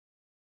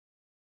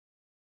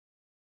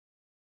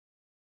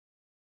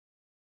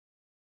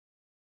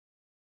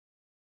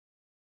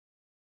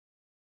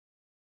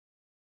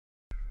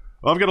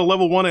Well, I've got a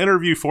level 1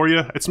 interview for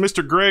you. It's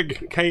Mr.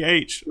 Greg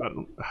KH.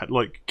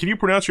 Can you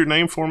pronounce your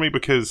name for me?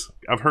 Because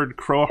I've heard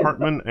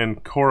Kroah-Hartman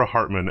and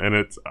Kroah-Hartman, and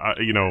it's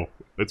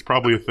it's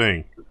probably a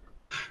thing.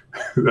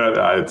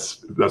 That's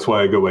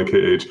why I go by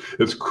KH.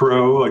 It's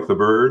Crow, like the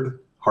bird,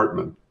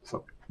 Hartman.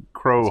 So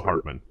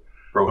Kroah-Hartman.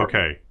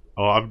 Okay.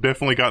 Oh, I've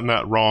definitely gotten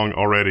that wrong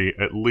already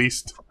at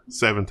least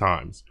 7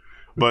 times.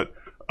 But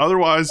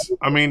otherwise,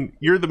 I mean,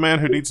 you're the man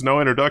who needs no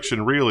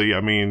introduction, really.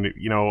 I mean,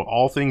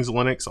 all things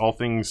Linux, all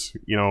things,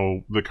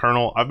 the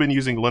kernel. I've been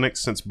using Linux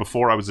since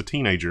before I was a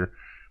teenager,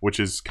 which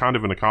is kind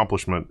of an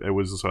accomplishment. It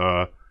was,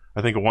 I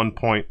think, a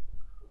 1.4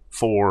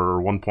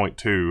 or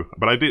 1.2,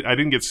 but I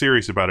didn't get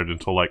serious about it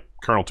until like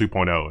kernel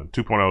 2.0 and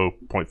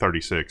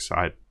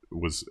 2.0.36. It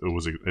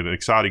was an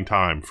exciting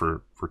time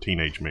for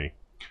teenage me.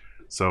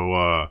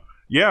 So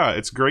yeah,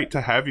 it's great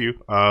to have you.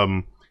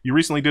 You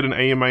recently did an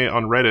AMA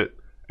on Reddit,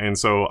 and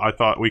so I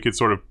thought we could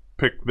sort of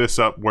pick this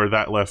up where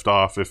that left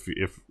off. If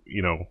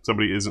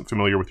somebody isn't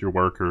familiar with your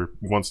work or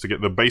wants to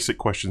get the basic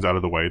questions out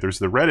of the way, there's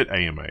the Reddit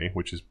AMA,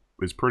 which is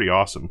pretty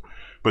awesome.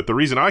 But the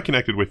reason I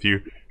connected with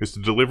you is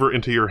to deliver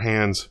into your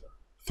hands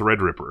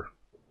Threadripper.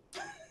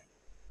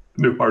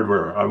 New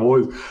hardware. I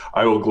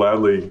will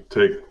gladly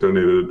take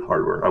donated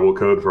hardware. I will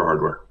code for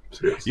hardware.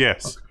 So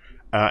yes. Okay.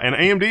 And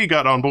AMD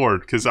got on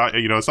board because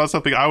it's not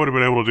something I would have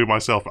been able to do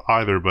myself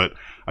either. But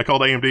I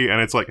called AMD and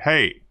it's like,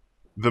 hey,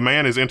 the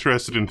man is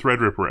interested in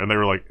Threadripper, and they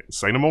were like,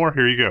 say no more.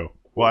 Here you go.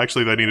 Well,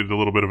 actually, they needed a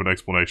little bit of an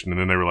explanation, and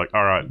then they were like,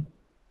 all right,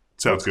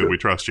 sounds good. We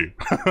trust you.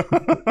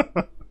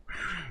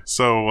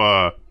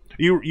 So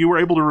you were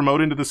able to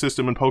remote into the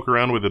system and poke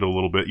around with it a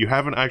little bit. You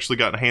haven't actually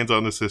gotten hands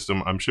on the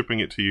system. I'm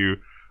shipping it to you,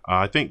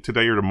 I think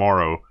today or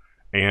tomorrow.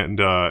 And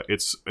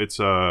it's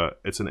an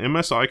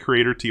MSI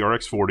Creator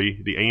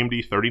TRX40, the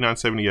AMD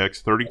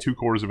 3970X, 32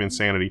 cores of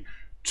Insanity,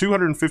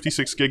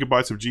 256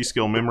 gigabytes of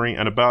G-Skill memory,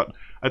 and about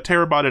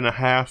 1.5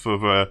 terabytes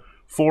of a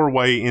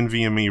 4-way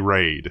NVMe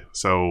RAID.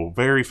 So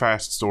very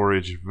fast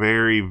storage,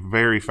 very,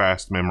 very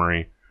fast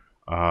memory,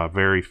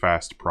 very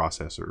fast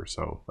processor.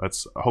 So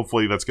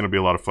hopefully that's going to be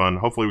a lot of fun.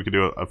 Hopefully we could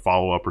do a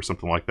follow-up or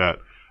something like that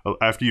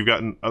after you've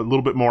gotten a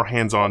little bit more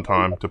hands-on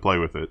time to play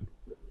with it.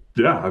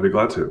 Yeah, I'd be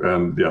glad to.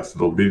 And yes,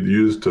 they'll be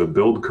used to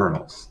build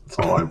kernels. That's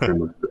all I'm pretty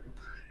much doing.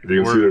 If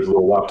you can see, there's a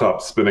little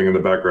laptop spinning in the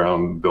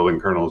background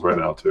building kernels right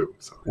now, too.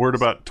 So, we're at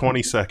about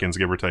 20 seconds,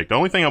 give or take. The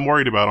only thing I'm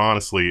worried about,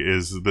 honestly,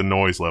 is the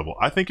noise level.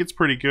 I think it's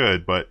pretty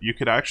good, but you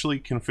could actually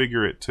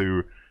configure it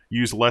to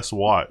use less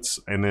watts,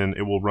 and then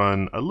it will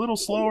run a little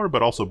slower,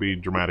 but also be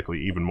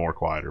dramatically even more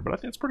quieter. But I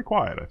think it's pretty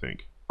quiet, I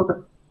think.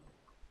 Okay.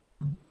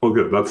 Well,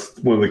 good. That's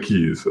one of the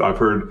keys. I've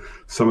heard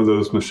some of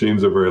those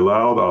machines are very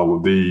loud.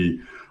 The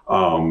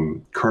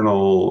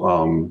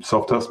kernel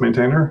self-test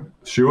maintainer,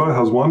 Shua,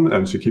 has one,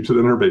 and she keeps it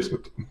in her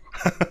basement.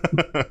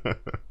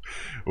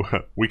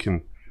 Well, we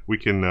can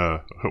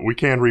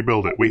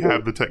rebuild it. We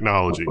have the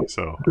technology,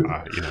 so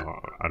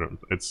I don't.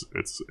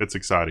 It's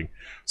exciting.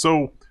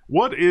 So,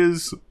 what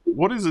is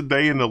a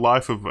day in the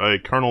life of a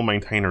kernel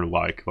maintainer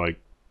like?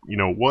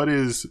 What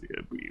is?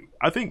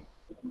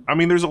 I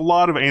mean, there's a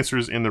lot of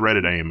answers in the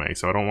Reddit AMA,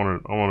 so I don't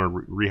want to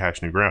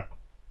rehash new ground,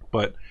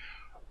 but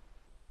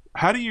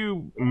how do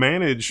you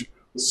manage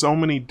so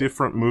many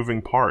different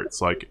moving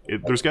parts?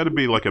 There's got to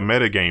be like a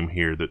meta game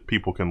here that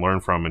people can learn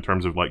from in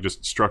terms of like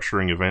just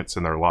structuring events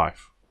in their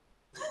life.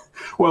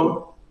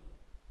 Well,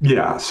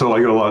 yeah. So I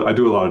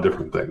do a lot of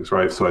different things,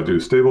 right? So I do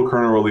stable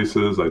kernel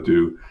releases.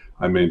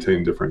 I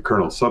maintain different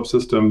kernel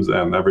subsystems,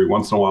 and every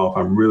once in a while, if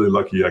I'm really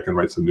lucky, I can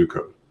write some new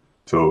code.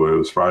 So it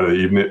was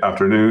Friday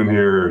afternoon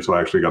here, so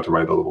I actually got to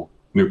write a little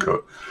new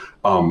code.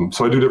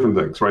 So I do different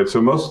things, right?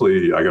 So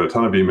mostly I got a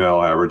ton of email.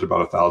 I average about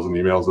 1,000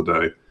 emails a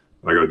day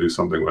that I got to do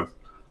something with.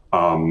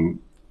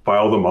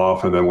 File them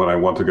off, and then when I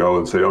want to go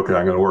and say, okay,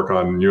 I'm going to work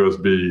on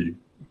USB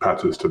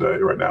patches today,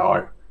 right now,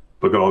 I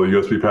look at all the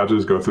USB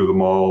patches, go through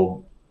them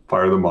all,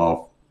 fire them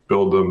off,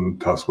 build them,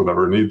 test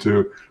whatever I need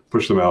to,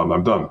 push them out, and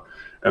I'm done.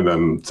 And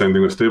then same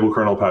thing with stable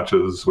kernel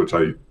patches, which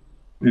I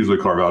usually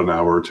carve out an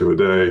hour or two a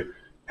day,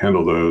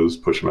 handle those,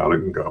 push them out,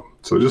 and go.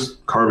 So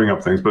just carving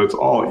up things, but it's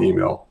all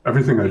email.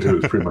 Everything I do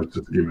is pretty much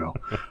just email.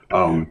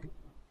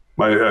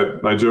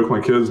 I joke my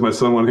kids, my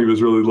son, when he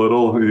was really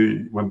little,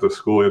 he went to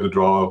school, he had to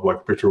draw like a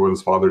picture of what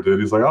his father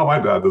did. He's like, oh, my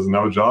dad doesn't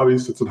have a job. He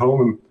sits at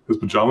home in his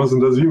pajamas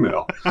and does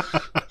email.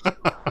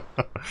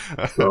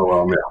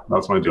 So, yeah,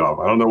 that's my job.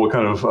 I don't know what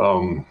kind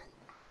of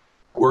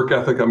work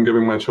ethic I'm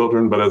giving my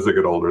children, but as they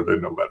get older, they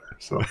know better.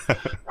 So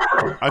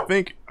I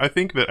think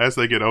that as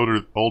they get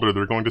older,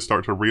 they're going to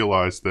start to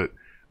realize that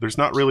there's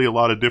not really a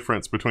lot of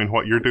difference between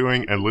what you're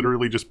doing and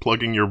literally just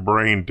plugging your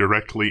brain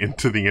directly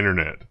into the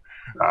internet.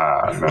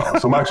 No.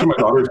 So actually, my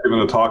daughter's given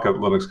a talk at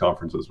Linux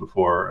conferences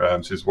before,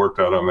 and she's worked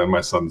at them, and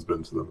my son's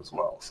been to them as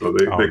well. So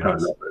they kind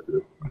of know what they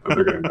do. But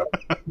they're getting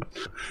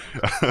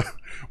better.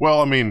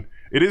 Well, I mean,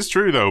 it is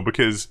true, though,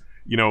 because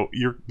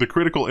the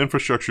critical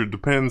infrastructure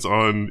depends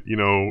on,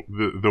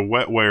 the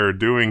wetware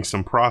doing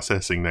some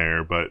processing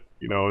there. But,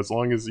 as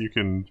long as you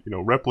can,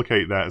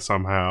 replicate that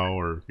somehow,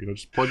 or,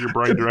 just plug your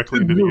brain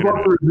directly into the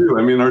internet.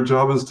 I mean, our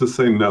job is to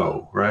say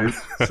no, right?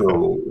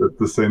 So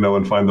to say no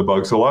and find the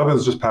bug. So a lot of it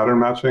is just pattern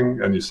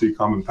matching, and you see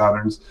common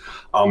patterns.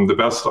 The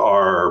best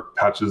are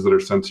patches that are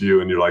sent to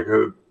you and you're like,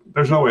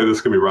 there's no way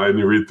this can be right. And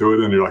you read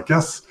through it and you're like,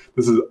 yes,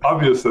 this is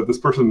obvious that this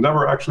person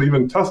never actually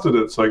even tested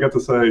it. So I get to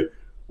say,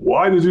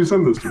 why did you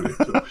send this to me?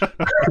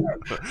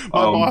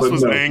 My boss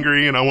was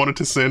angry and I wanted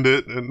to send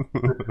it. And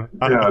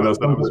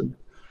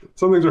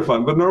some things are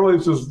fun, but normally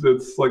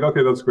it's like,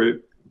 okay, that's great.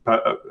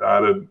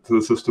 Add it to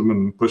the system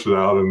and push it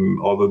out,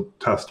 and all the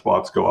test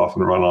bots go off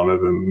and run on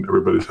it, and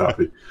everybody's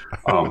happy.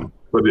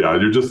 But yeah,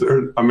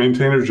 a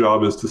maintainer's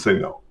job is to say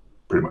no,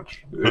 pretty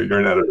much. You're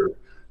an editor.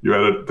 You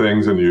edit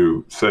things and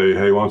you say,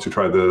 hey, why don't you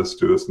try this,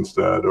 do this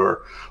instead,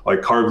 or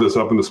like carve this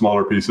up into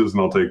smaller pieces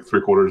and I'll take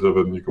 3/4 of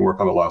it and you can work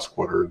on the last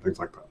quarter and things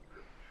like that.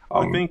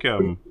 I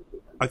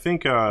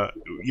think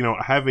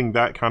having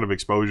that kind of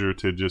exposure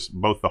to just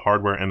both the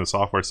hardware and the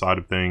software side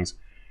of things,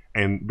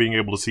 and being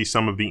able to see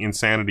some of the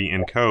insanity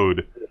in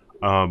code,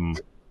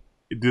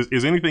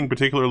 is anything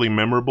particularly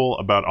memorable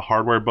about a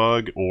hardware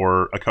bug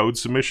or a code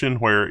submission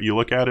where you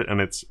look at it and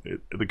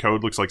the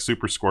code looks like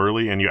super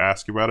squirrely, and you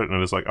ask about it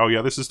and it's like, oh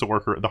yeah, this is to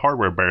work. The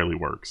hardware barely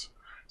works,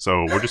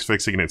 so we're just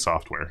fixing it in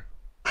software.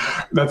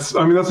 That's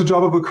the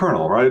job of a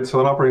kernel, right?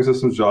 So an operating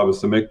system's job is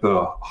to make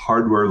the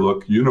hardware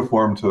look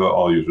uniform to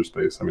all user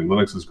space. I mean,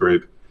 Linux is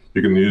great.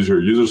 You can use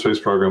your user space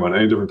program on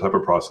any different type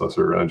of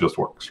processor and it just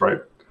works, right?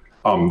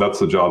 That's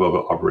the job of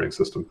an operating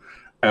system.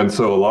 And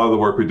so a lot of the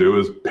work we do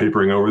is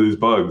papering over these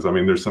bugs. I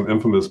mean, there's some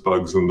infamous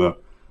bugs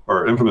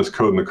or infamous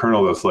code in the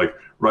kernel that's like,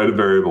 write a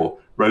variable,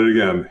 write it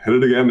again, hit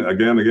it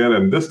again,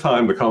 and this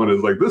time the comment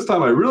is like, this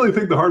time I really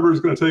think the hardware is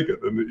going to take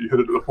it, and you hit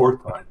it the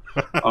 4th time.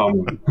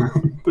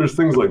 There's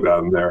things like that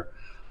in there.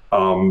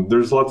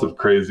 There's lots of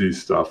crazy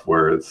stuff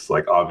where it's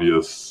like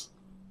obvious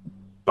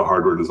the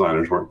hardware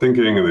designers weren't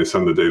thinking and they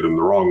send the data in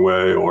the wrong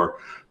way, or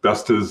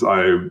best is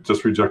I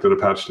just rejected a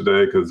patch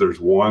today because there's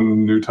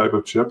one new type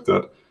of chip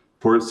that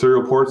for its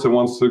serial ports, it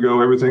wants to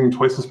go everything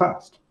twice as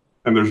fast.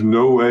 And there's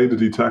no way to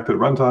detect at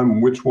runtime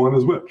which one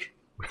is which.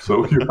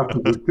 So you have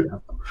to just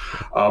guess.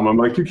 I'm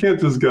like, you can't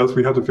just guess.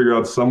 We have to figure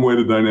out some way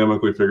to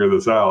dynamically figure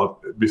this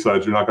out.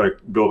 Besides, you're not going to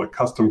build a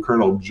custom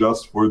kernel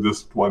just for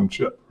this one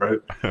chip, right?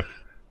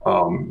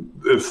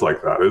 It's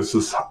like that. It's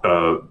just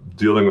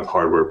dealing with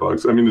hardware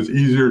bugs. I mean, it's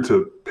easier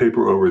to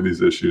paper over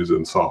these issues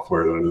in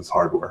software than it is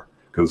hardware,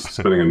 because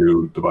spinning a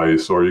new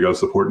device, or you got to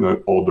support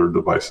older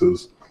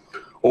devices.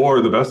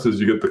 Or the best is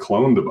you get the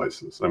clone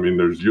devices. I mean,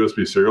 there's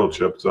USB serial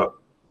chips.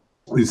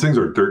 These things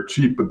are dirt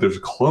cheap, but there's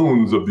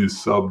clones of these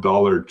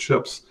sub-dollar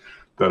chips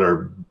that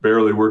are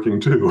barely working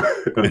too.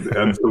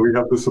 and so we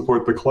have to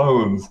support the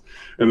clones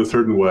in a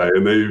certain way.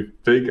 And they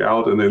fake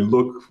out and they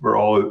look, for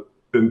all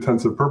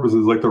intensive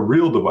purposes, like the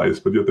real device,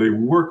 but yet they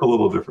work a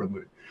little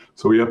differently.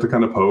 So we have to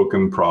kind of poke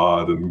and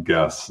prod and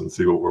guess and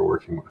see what we're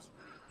working with.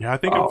 Yeah, I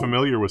think I'm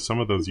familiar with some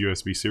of those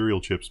USB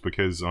serial chips,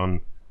 because on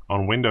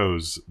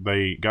Windows,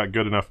 they got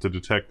good enough to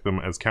detect them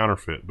as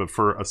counterfeit, but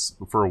for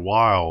a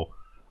while,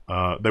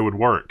 they would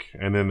work.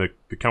 And then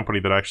the company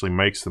that actually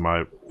makes them,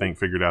 I think,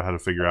 figured out how to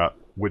figure out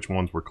which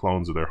ones were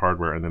clones of their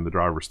hardware, and then the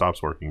driver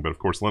stops working. But of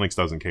course, Linux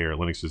doesn't care.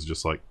 Linux is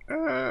just like,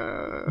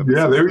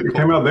 yeah, they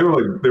came out. They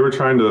were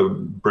trying to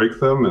break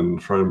them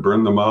and try to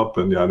burn them up.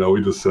 And yeah, no,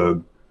 we just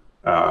said,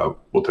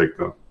 we'll take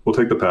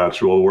the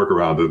patch, we'll work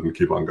around it and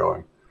keep on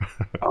going.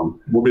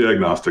 We'll be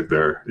agnostic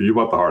there. You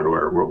bought the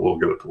hardware, we'll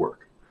get it to work.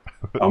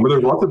 But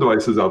there's lots of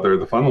devices out there.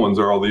 The fun ones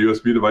are all the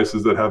USB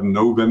devices that have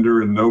no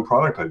vendor and no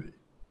product ID.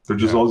 They're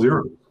just all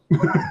zero.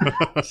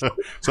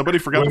 Somebody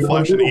forgot to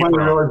flash an EEPROM.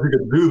 I realized you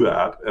could do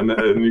that, and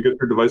you get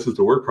your devices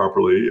to work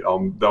properly.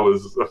 That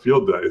was a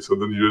field day, so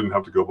then you didn't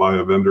have to go buy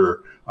a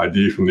vendor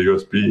ID from the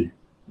USB.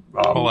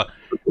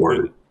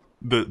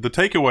 The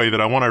takeaway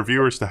that I want our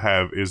viewers to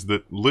have is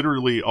that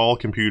literally all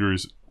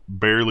computers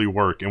barely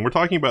work, and we're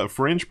talking about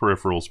fringe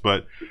peripherals,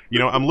 but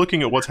I'm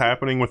looking at what's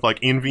happening with like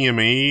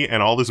NVMe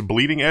and all this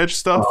bleeding edge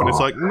stuff, and it's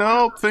like,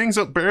 no, things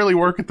that barely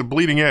work at the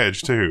bleeding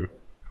edge too.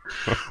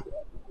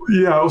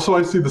 Yeah, so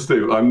I see the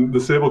stable. The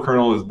stable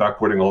kernel is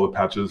backporting all the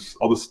patches,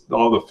 all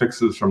the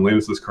fixes from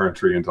Linus's current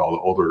tree into all the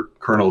older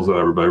kernels that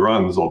everybody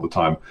runs all the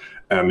time.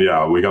 And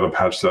yeah, we got a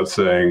patch that's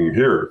saying,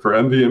 here, for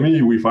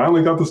NVMe, we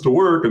finally got this to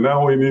work, and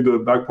now we need to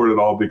backport it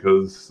all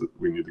because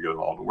we need to get it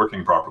all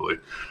working properly.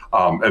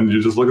 And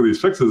you just look at these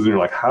fixes and you're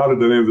like, how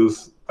did any of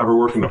this ever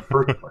work in the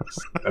first place?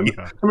 And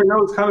yeah. I mean, that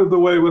was kind of the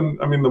way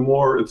the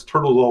more it's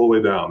turtles all the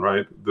way down,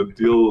 right? The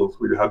deals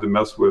we had to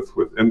mess with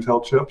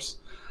Intel chips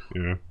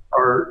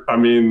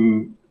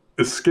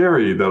it's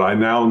scary that I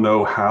now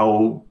know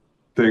how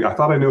I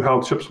thought I knew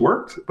how chips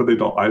worked, but they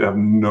don't. I have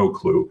no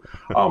clue.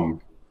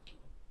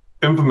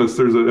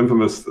 There's an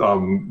infamous,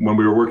 when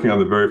we were working on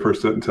the very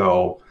first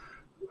Intel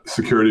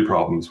security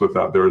problems with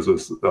that, there was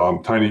this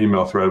tiny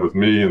email thread with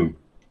me and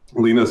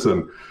Linus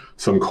and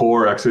some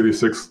core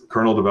x86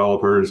 kernel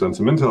developers and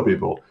some Intel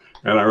people.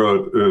 And I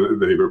wrote,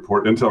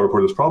 Intel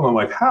reported this problem. I'm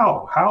like,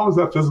 how? How is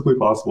that physically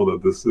possible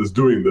that this is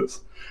doing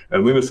this?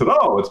 And Lena said,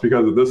 oh, it's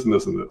because of this and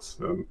this and this.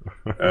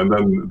 And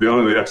then the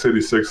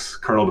x86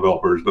 kernel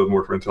developers doesn't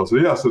work for Intel. So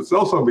yes, it's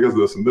also because of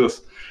this and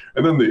this.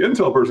 And then the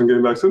Intel person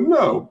came back and said,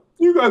 no,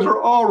 you guys are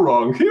all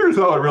wrong. Here's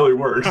how it really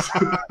works.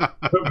 And I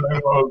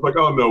was like,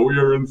 oh no, we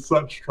are in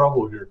such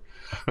trouble here.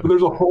 But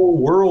there's a whole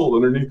world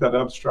underneath that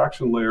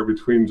abstraction layer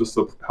between just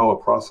how a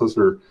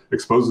processor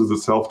exposes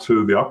itself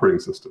to the operating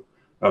system.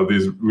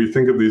 We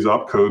think of these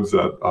opcodes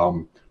that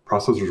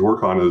processors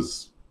work on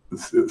as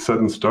set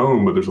in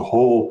stone, but there's a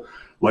whole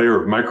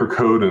layer of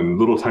microcode and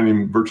little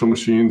tiny virtual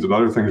machines and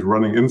other things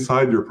running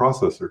inside your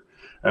processor.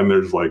 And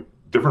there's like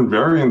different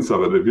variants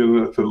of it,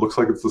 even if it looks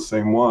like it's the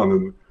same one.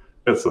 And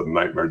it's a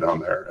nightmare down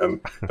there.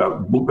 And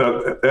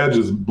that edge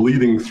is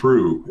bleeding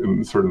through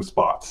in certain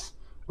spots.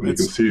 And you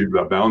can see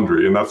that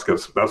boundary, and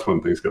that's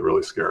when things get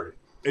really scary.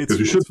 Because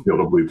you should be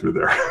able to bleed through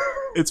there.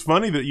 It's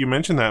funny that you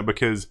mentioned that,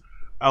 because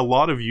a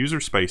lot of user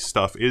space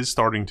stuff is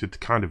starting to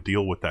kind of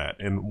deal with that.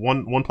 And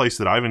one place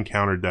that I've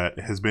encountered that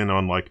has been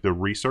on like the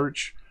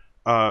research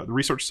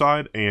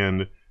side,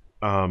 and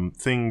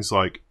things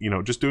like,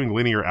 just doing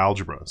linear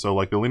algebra. So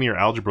like the linear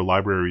algebra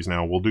libraries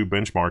now will do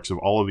benchmarks of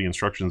all of the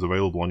instructions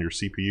available on your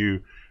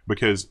CPU,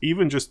 because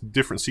even just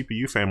different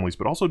CPU families,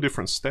 but also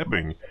different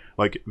stepping,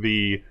 like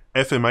the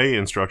FMA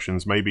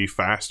instructions may be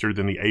faster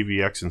than the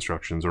AVX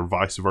instructions, or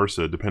vice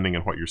versa, depending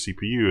on what your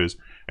CPU is.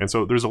 And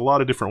so there's a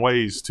lot of different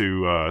ways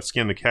to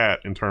skin the cat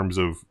in terms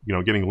of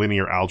getting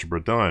linear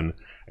algebra done.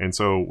 And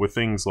so with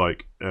things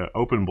like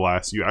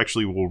OpenBlast, you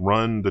actually will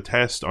run the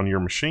test on your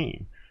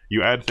machine.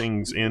 You add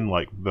things in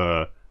like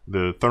the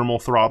thermal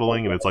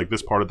throttling, and it's like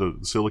this part of the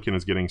silicon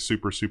is getting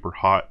super, super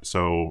hot.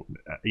 So,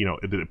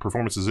 the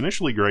performance is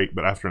initially great,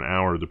 but after an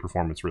hour, the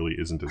performance really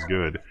isn't as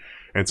good.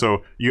 And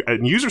so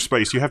in user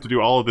space, you have to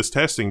do all of this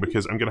testing,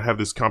 because I'm going to have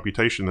this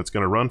computation that's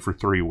going to run for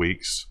 3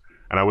 weeks,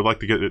 and I would like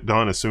to get it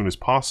done as soon as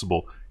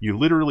possible. You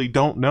literally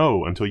don't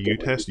know until you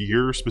test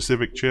your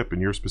specific chip and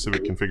your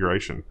specific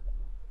configuration.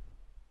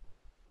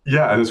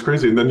 Yeah, and it's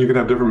crazy. And then you can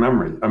have different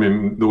memory. I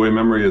mean, the way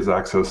memory is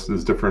accessed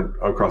is different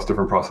across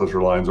different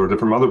processor lines or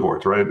different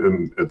motherboards, right?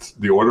 And it's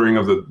the ordering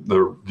of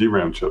the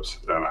DRAM chips,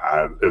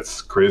 and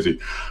it's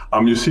crazy.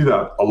 You see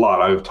that a lot.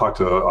 I've talked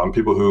to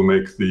people who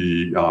make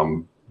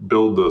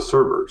build the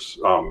servers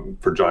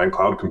for giant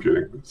cloud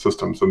computing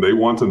systems, and they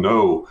want to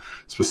know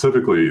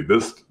specifically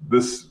this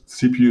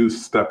CPU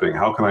stepping.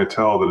 How can I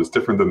tell that it's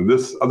different than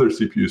this other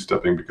CPU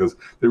stepping? Because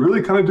they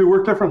really kind of do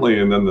work differently.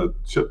 And then the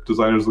chip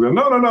designers will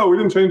go, no, we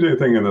didn't change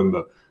anything. And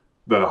then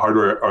the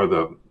hardware or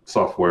the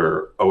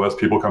software OS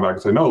people come back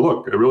and say, no,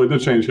 look, it really did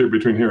change here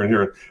between here and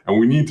here. And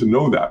we need to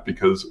know that,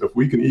 because if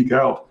we can eke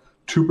out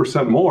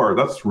 2% more,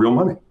 that's real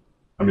money.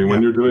 I mean,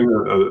 when you're doing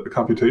a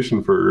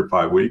computation for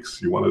 5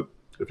 weeks,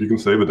 if you can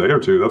save a day or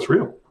two, that's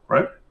real,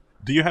 right?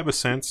 Do you have a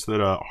sense that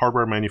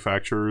hardware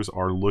manufacturers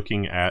are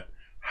looking at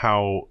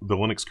how the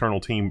Linux kernel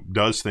team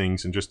does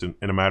things, and just in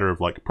a matter of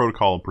like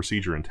protocol and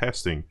procedure and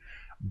testing,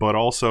 but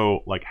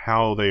also like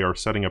how they are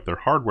setting up their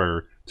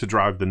hardware to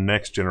drive the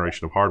next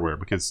generation of hardware?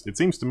 Because it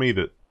seems to me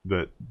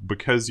that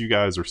because you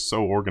guys are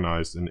so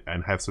organized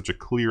and have such a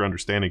clear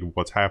understanding of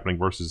what's happening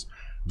versus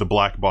the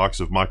black box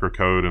of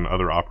microcode and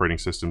other operating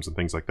systems and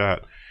things like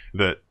that,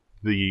 that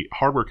the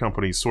hardware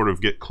companies sort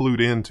of get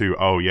clued into,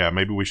 oh yeah,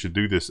 maybe we should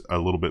do this a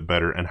little bit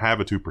better and have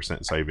a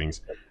 2%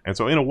 savings. And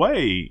so in a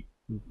way,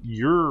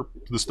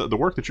 the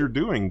work that you're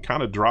doing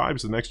kind of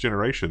drives the next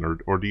generation,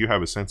 or do you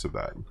have a sense of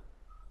that?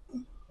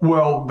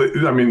 Well,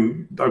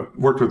 I've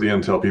worked with the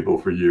Intel people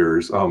for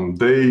years.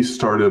 They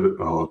started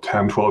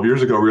 10, 12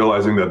 years ago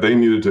realizing that they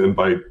needed to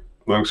invite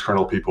Linux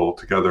kernel people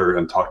together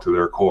and talk to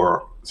their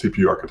core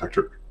CPU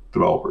architecture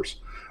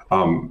developers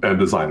and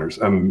designers,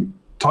 and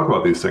talk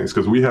about these things,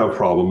 because we have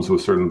problems with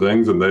certain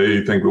things, and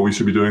they think that we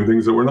should be doing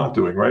things that we're not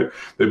doing, right?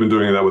 They've been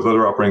doing that with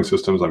other operating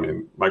systems. I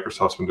mean,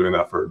 Microsoft's been doing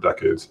that for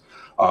decades.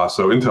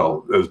 So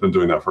Intel has been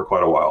doing that for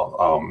quite a while.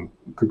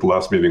 I think the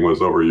last meeting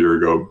was over a year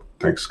ago,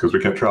 thanks, because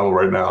we can't travel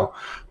right now.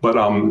 But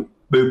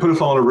they put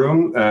us all in a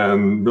room,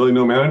 and really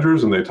no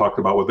managers, and they talk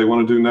about what they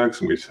want to do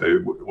next, and we say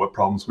what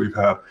problems we've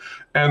had,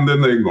 and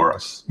then they ignore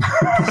us.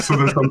 So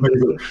there's some things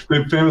that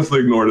they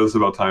famously ignored us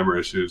about timer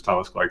issues.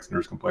 Thomas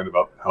Gleixner's complained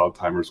about how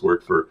timers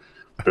work for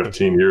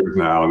 15 years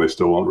now, and they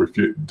still won't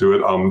do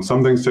it.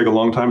 Some things take a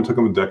long time. It took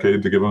them a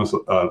decade to give us an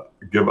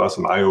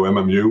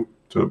IOMMU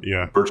to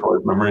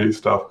virtualize memory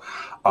stuff.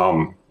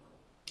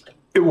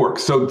 It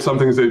works. So some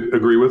things they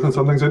agree with, and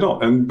some things they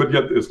don't. But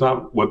yet it's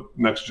not what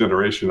next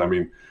generation. I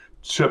mean,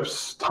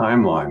 chips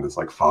timeline is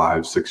like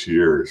 5-6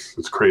 years.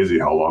 It's crazy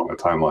how long the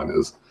timeline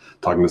is.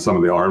 Talking to some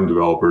of the ARM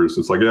developers,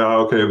 it's like, yeah,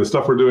 okay, the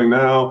stuff we're doing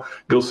now,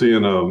 you'll see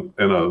in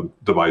a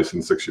device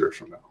in 6 years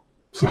from now.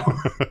 So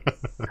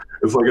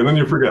it's like, and then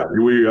you forget.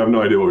 We have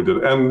no idea what we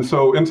did. And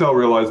so Intel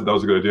realized that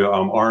was a good idea.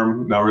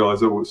 ARM now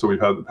realized it. So we've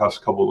had the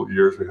past couple of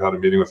years, we've had a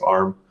meeting with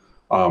ARM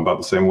about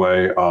the same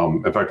way.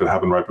 In fact, it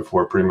happened right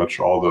before pretty much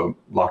all the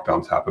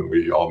lockdowns happened.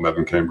 We all met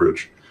in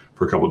Cambridge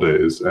for a couple of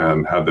days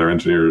and had their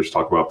engineers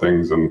talk about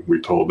things, and we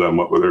told them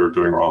what they were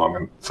doing wrong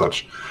and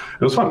such.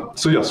 It was fun.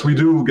 So yes, we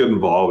do get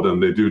involved,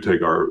 and they do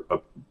take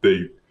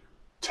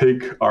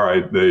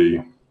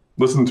they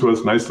listen to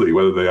us nicely.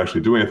 Whether they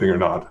actually do anything or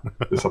not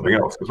is something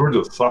else, because we're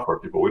just software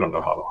people. We don't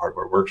know how the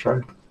hardware works,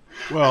 right?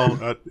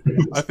 Well,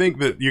 I think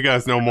that you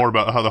guys know more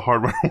about how the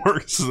hardware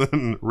works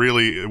than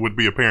really would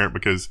be apparent,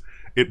 because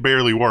it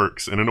barely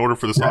works. And in order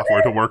for the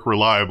software to work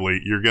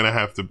reliably, you're going to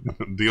have to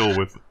deal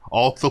with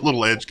all the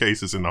little edge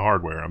cases in the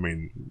hardware. I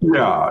mean,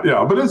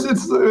 yeah, but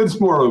it's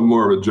more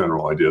of a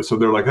general idea. So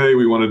they're like, hey,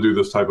 we want to do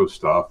this type of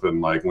stuff,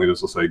 and like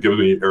Linus will say, give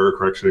me error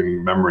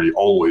correction memory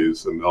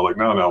always, and they're like,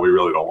 no, we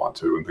really don't want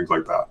to, and things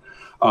like that.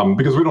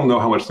 Because we don't know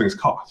how much things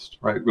cost,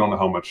 right? We don't know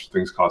how much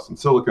things cost in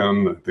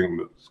silicon, the thing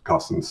that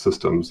costs in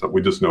systems. That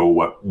we just know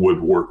what would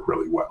work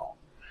really well,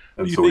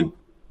 and so we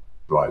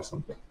advise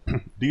them.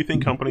 Do you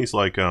think companies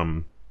like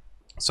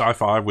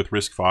Sci5 with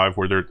RISC-V,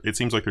 where it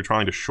seems like they're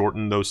trying to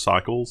shorten those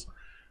cycles?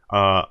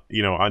 I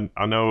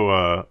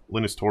know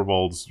Linus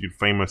Torvalds,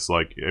 famous,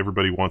 like,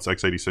 everybody wants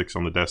x86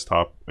 on the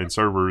desktop and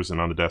servers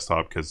and on the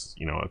desktop because,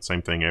 it's the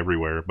same thing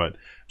everywhere. But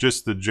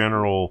just the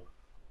general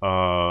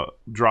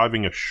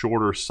driving a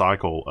shorter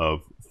cycle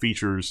of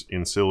features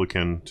in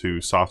silicon to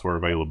software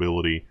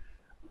availability,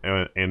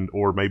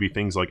 or maybe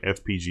things like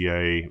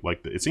FPGA.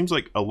 Like, it seems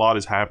like a lot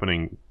is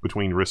happening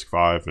between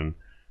RISC-V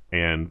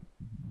and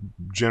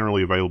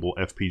generally available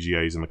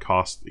FPGAs, and the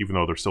cost, even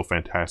though they're still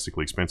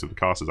fantastically expensive, the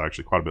cost is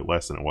actually quite a bit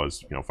less than it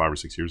was 5 or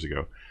 6 years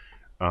ago.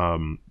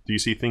 Do you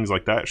see things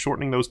like that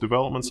shortening those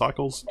development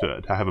cycles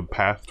to have a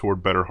path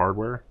toward better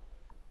hardware?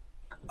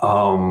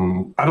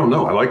 I don't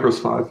know. I like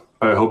RISC-V.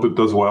 I hope it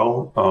does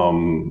well.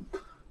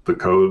 The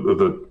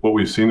code, what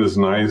we've seen is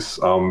nice.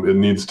 It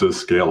needs to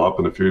scale up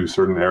in a few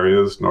certain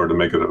areas in order to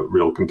make it a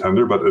real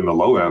contender, but in the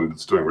low end,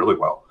 it's doing really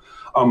well.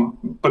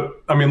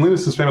 But I mean,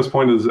 Linus's famous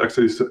point is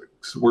x86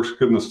 works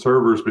good in the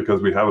servers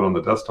because we have it on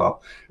the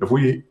desktop.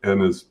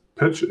 And his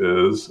pitch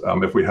is,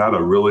 if we had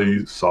a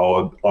really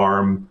solid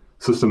ARM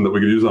system that we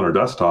could use on our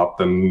desktop,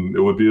 then it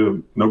would be a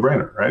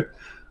no-brainer, right?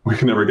 We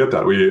can never get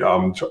that. We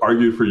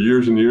argued for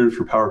years and years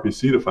for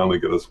PowerPC to finally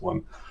get us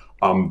one.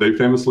 They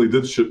famously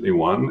did ship me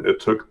one. It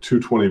took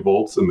 220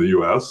 volts in the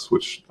US,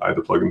 which I had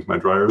to plug into my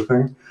dryer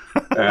thing.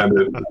 And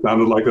it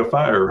sounded like a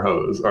fire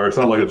hose, or it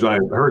sounded like a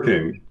giant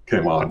hurricane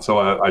came on. So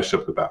I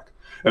shipped it back.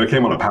 And it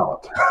came on a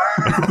pallet.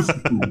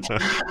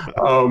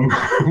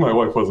 My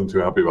wife wasn't too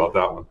happy about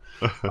that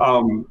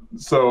one.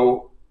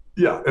 So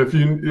yeah, if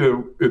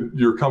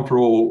you're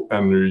comfortable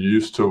and you're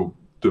used to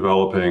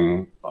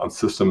developing on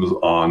systems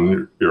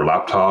on your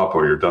laptop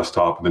or your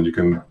desktop, and then you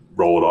can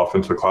roll it off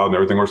into the cloud and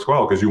everything works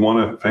well, because you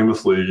want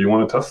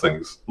to test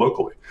things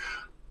locally.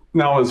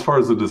 Now, as far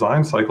as the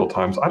design cycle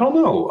times, I don't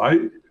know.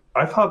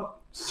 I thought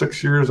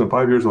 6 years and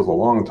 5 years was a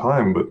long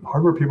time, but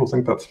hardware people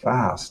think that's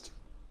fast.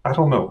 I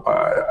don't know.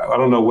 I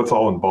don't know what's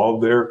all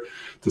involved there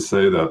to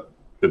say that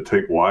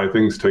why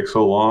things take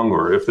so long,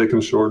 or if they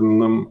can shorten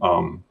them.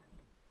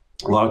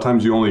 A lot of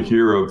times you only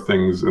hear of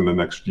things in the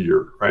next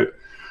year, right?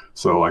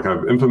 So like,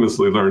 I've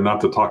infamously learned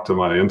not to talk to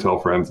my Intel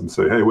friends and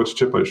say, hey, which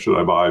chip should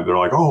I buy? They're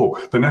like, oh,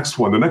 the next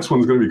one's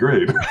going to be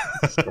great.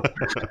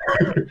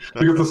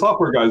 Because the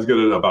software guys get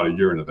it about a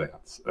year in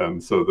advance.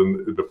 And so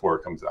then before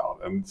it comes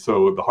out. And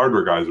so the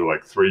hardware guys are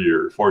like 3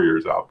 years, 4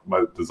 years out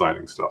by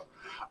designing stuff.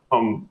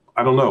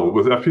 I don't know.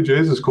 With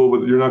FPGAs, it's cool,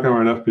 but you're not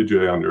going to run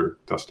FPGA on your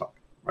desktop,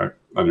 right?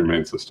 On your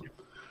main system.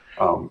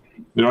 You're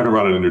not going to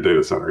run it in your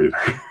data center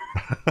either.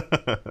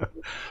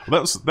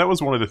 That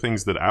was one of the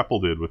things that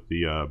Apple did with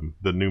the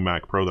new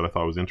Mac Pro that I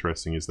thought was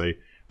interesting, is they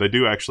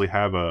do actually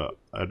have an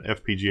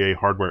FPGA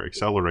hardware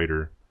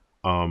accelerator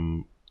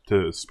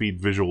to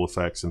speed visual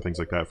effects and things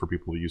like that for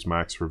people who use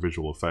Macs for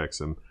visual effects,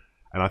 and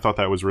I thought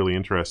that was really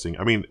interesting.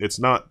 I mean, it's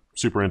not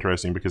super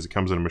interesting because it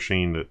comes in a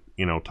machine that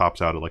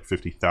tops out at like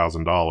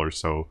 $50,000,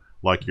 so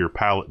like your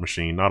pallet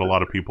machine, not a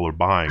lot of people are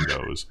buying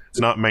those.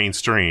 It's not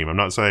mainstream. I'm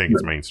not saying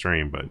it's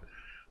mainstream,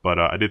 but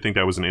I did think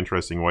that was an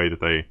interesting way that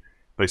they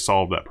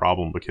solved that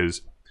problem,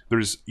 because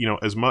there's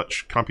as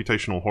much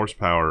computational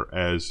horsepower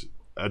as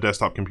a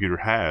desktop computer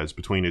has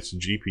between its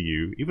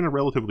GPU, even a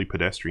relatively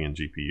pedestrian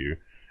GPU,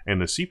 and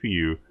the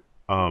CPU.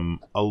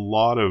 A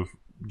lot of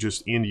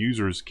just end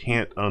users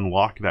can't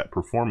unlock that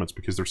performance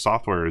because their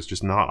software is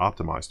just not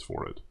optimized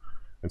for it,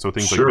 and so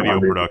things like video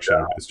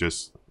production, it's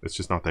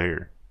just not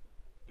there.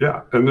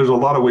 Yeah, and there's a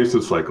lot of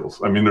wasted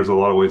cycles. I mean,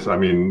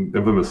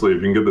 infamously, if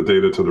you can get the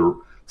data to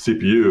the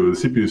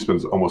CPU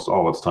spends almost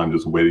all its time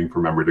just waiting for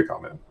memory to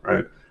come in,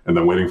 right? And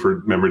then waiting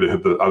for memory to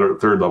hit the other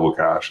third level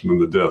cache, and then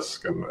the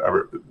disk, and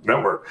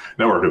network.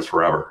 Network is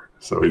forever.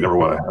 So you never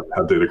want to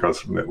have data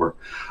across the network.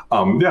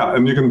 Yeah,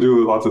 and you can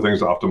do lots of things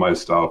to optimize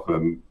stuff,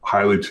 and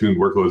highly tuned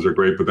workloads are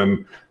great, but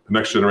then the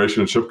next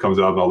generation chip comes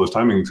out and all those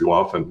timings go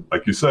off. And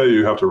like you say,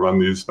 you have to run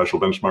these special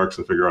benchmarks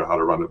to figure out how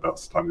to run it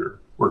best on your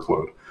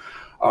workload.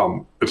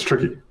 It's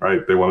tricky,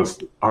 right?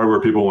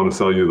 Hardware people want to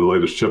sell you the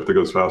latest chip that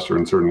goes faster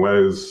in certain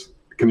ways.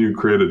 Can you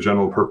create a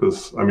general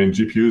purpose? I mean,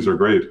 GPUs are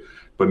great.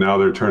 But now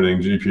they're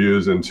turning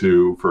GPUs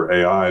into, for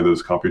AI,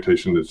 those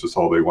computation is just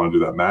all they want to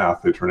do, that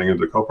math. They're turning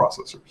into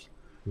coprocessors.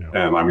 Yeah.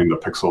 And I mean, the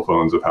Pixel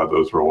phones have had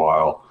those for a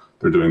while.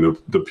 They're doing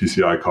the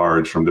PCI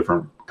cards from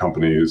different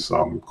companies.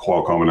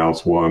 Qualcomm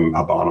announced one.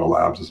 Habano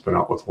Labs has been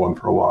out with one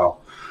for a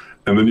while.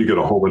 And then you get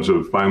a whole bunch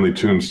of finely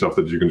tuned stuff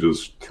that you can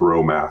just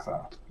throw math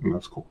at. And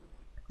that's cool.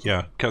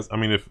 Yeah, because I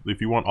mean,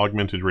 if you want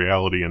augmented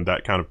reality and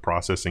that kind of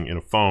processing in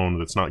a phone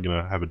that's not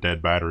going to have a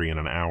dead battery in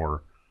an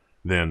hour,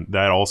 then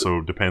that also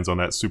depends on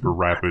that super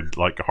rapid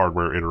like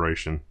hardware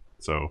iteration.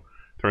 So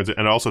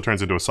it also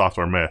turns into a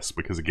software mess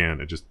because again,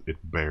 it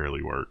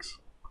barely works.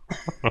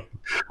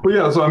 Well,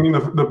 yeah. So I mean,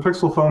 the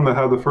Pixel phone that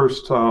had the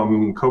first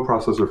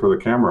coprocessor for the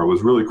camera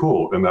was really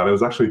cool in that it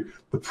was actually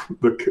the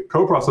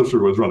coprocessor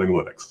was running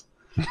Linux.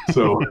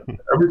 So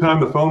every time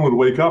the phone would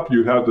wake up,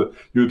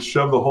 you'd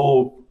shove the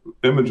whole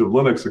image of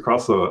Linux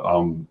across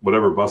the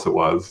whatever bus it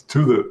was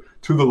to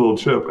the little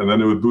chip, and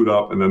then it would boot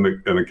up, and then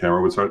the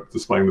camera would start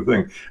displaying the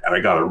thing. And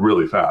I got it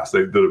really fast. They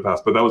did it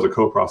fast, but that was a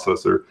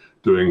coprocessor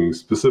doing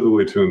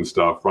specifically tuned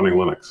stuff running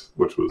Linux,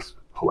 which was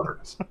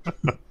hilarious.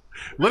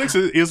 Linux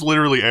is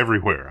literally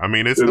everywhere. I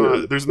mean, there's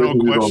no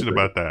question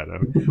about that.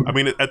 I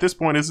mean, at this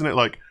point, isn't it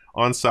like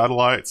on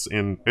satellites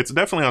it's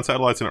definitely on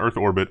satellites in Earth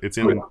orbit.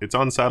 It's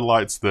on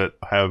satellites that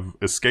have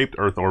escaped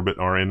Earth orbit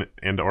are in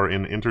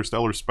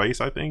interstellar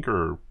space, I think,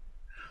 or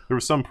there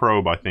was some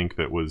probe, I think,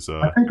 that was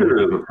I think there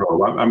is a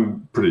probe.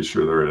 I'm pretty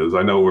sure there is.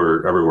 I know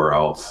we're everywhere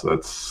else.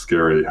 That's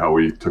scary how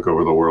we took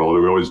over the world.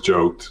 We always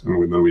joked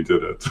and then we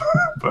did it.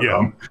 But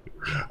yeah.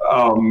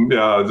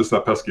 Yeah, just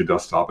that pesky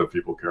desktop if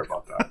people care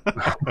about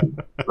that.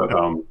 But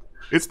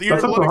it's the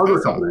that's Linux hardware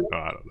desktop. company. Oh,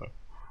 I don't know.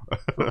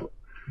 So,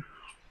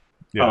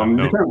 Yeah,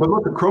 but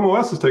look, Chrome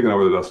OS has taken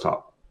over the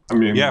desktop. I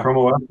mean, yeah. Chrome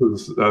OS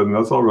is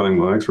that's all running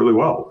Linux really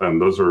well,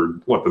 and those are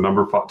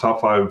the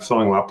top 5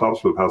 selling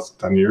laptops for the past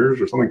 10 years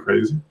or something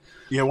crazy.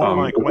 Yeah, one of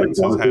my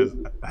acquaintances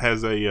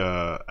has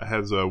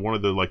one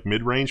of the like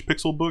mid-range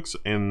Pixel books,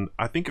 and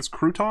I think it's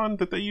Crouton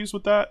that they use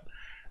with that.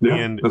 Yeah,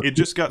 and it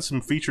just got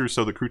some features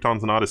so the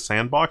Crouton's not as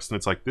sandboxed, and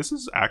it's like, this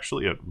is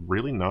actually a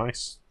really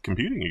nice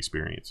computing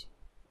experience.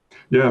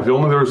 Yeah, if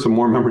only there was some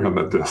more memory on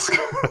that disk.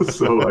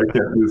 So I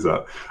can't use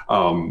that.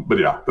 But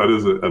yeah, that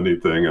is a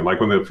neat thing. And like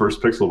when the first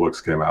Pixel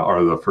books came out,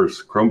 or the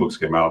first Chromebooks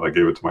came out, I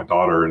gave it to my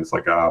daughter, and it's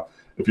like,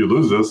 if you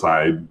lose this,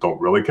 I don't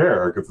really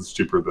care because it's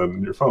cheaper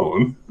than your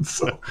phone.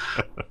 So,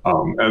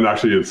 and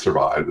actually it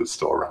survived. It's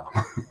still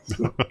around.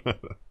 So.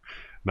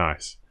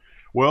 Nice.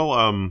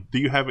 Well, do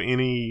you have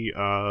any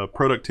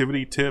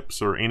productivity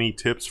tips or any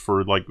tips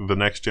for like the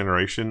next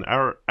generation?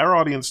 Our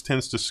audience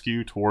tends to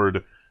skew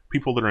toward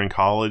people that are in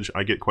college.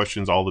 I get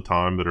questions all the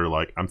time that are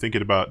like, I'm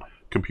thinking about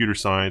computer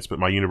science, but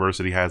my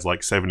university has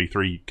like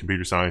 73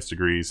 computer science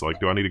degrees. Like,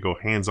 do I need to go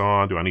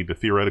hands-on? Do I need the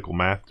theoretical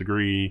math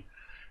degree?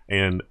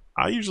 And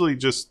I usually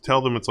just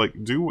tell them, it's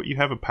like, do what you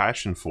have a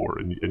passion for,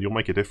 and you'll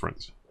make a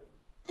difference.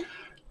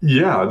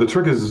 Yeah, the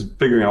trick is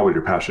figuring out what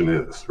your passion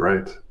is,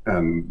 right?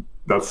 And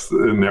that's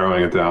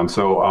narrowing it down.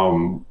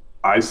 So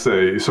I used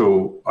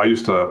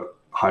to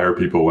hire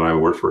people when I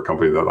worked for a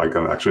company that I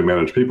can actually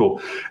manage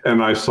people.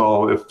 And I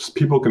saw if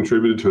people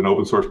contributed to an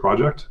open source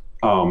project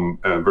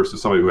versus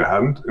somebody who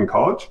hadn't in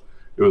college,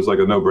 it was like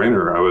a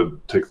no-brainer. I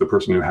would take the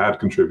person who had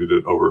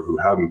contributed over who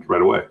hadn't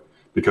right away,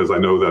 because I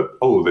know that,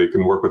 they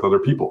can work with other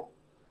people.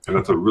 And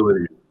that's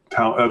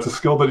that's a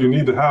skill that you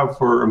need to have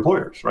for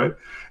employers, right?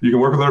 You can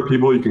work with other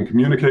people, you can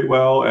communicate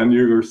well, and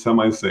you're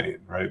semi-sane,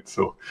 right?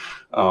 So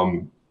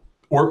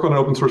work on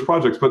open source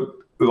projects, but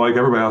like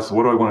everybody asks,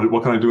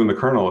 what can I do in the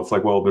kernel? It's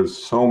like, well, there's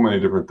so many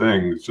different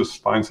things.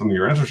 Just find something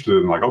you're interested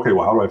in. Like, okay,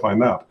 well, how do I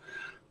find that?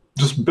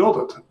 Just build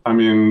it. I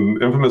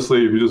mean,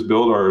 infamously, if you just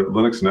build our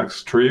Linux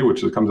Next tree,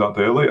 which comes out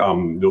daily,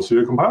 you'll see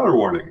a compiler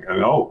warning,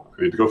 and I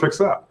need to go fix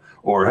that.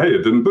 Or hey,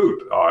 it didn't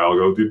boot. I'll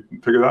go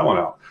figure that one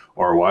out.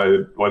 Or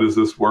why does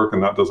this work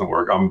and that doesn't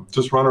work?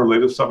 Just run our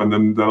latest stuff, and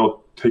then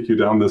that'll take you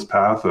down this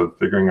path of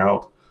figuring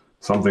out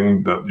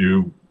something that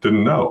you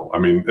didn't know. I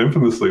mean,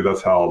 infamously,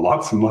 that's how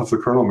lots and lots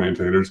of kernel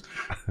maintainers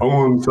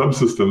own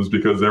subsystems,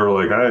 because they were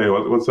like, hey,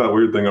 what's that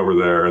weird thing over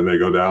there? And they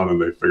go down and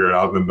they figure it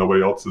out, and then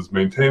nobody else is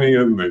maintaining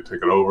it, and they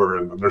take it over,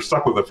 and then they're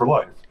stuck with it for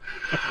life.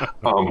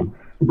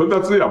 But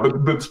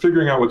it's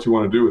figuring out what you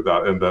want to do with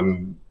that, and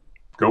then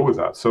go with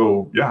that.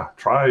 So yeah,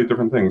 try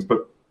different things.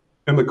 But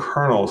in the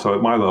kernel, so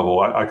at my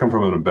level, I come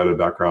from an embedded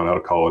background. Out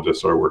of college, I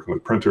started working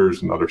with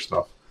printers and other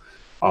stuff.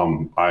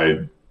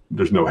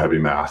 There's no heavy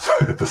math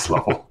at this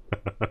level.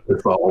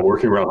 It's all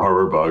working around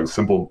hardware bugs,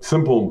 simple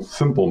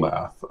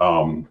math.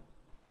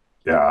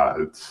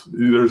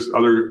 There's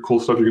other cool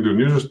stuff you can do in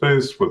user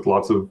space with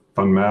lots of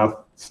fun math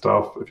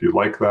stuff if you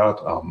like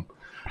that.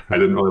 I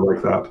didn't really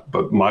like that,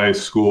 but my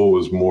school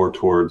was more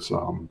towards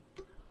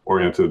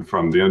oriented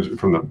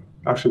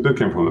actually it did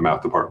came from the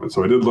math department.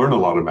 So I did learn a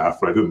lot of math,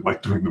 but I didn't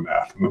like doing the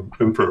math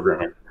in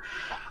programming.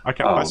 I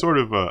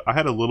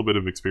had a little bit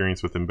of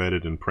experience with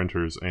embedded and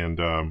printers, and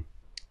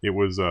it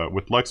was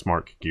with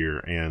Lexmark gear,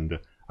 and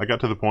I got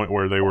to the point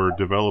where they were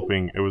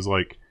developing, it was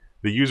like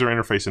the user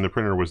interface in the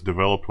printer was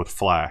developed with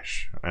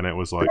Flash, and it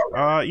was like,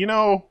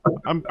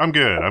 I'm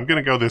good. I'm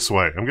gonna go this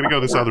way. I'm gonna go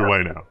this other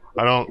way now.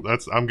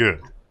 I'm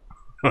good.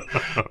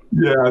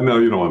 Yeah, no,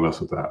 you don't want to mess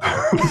with that.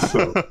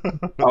 So,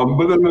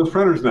 but then those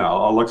printers now,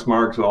 all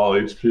Lexmarks, all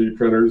HP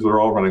printers, they're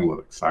all running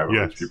Linux. I have an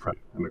HP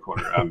printer in the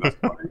corner, and that's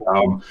funny.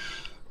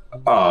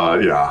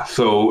 Yeah,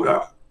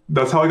 so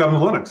that's how I got into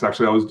Linux.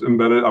 Actually,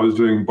 I was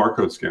doing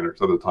barcode scanners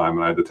at the time,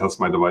 and I had to test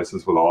my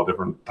devices with all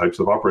different types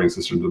of operating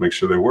systems to make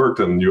sure they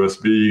worked, and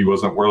USB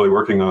wasn't really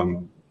working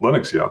on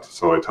Linux yet.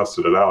 So I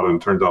tested it out, and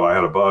it turned out I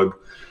had a bug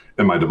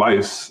in my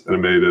device, and it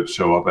made it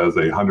show up as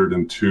a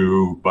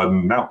 102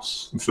 button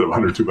mouse instead of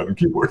 102 button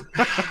keyboard,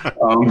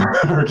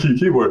 or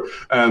keyboard.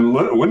 And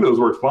Windows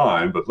worked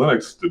fine, but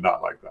Linux did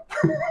not like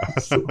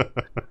that. So,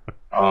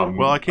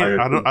 well,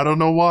 I don't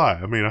know why.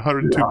 I mean,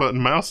 102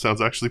 button mouse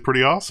sounds actually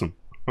pretty awesome.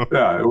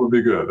 Yeah, it would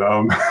be good.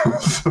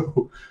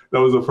 So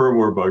that was a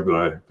firmware bug that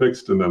I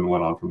fixed and then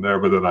went on from there.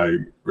 But then I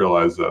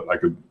realized that I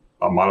could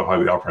modify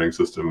the operating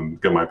system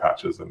and get my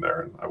patches in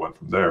there, and I went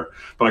from there.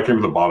 But I came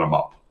from the bottom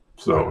up,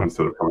 so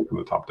instead of coming from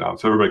the top down.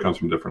 So everybody comes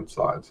from different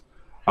sides.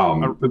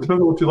 It depends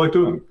on what you like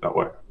doing that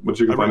way. But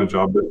you can find a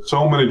job. There's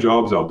so many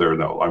jobs out there,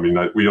 though. I mean,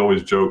 we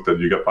always joke that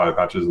you get 5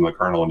 patches in the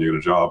kernel and you get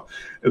a job.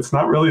 It's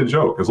not really a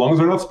joke, as long as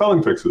they're not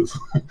spelling fixes.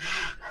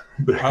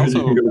 You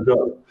can get a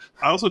job.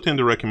 I also tend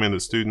to recommend that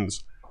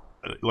students,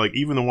 like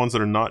even the ones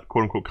that are not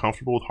quote unquote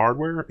comfortable with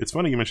hardware. It's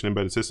funny you mentioned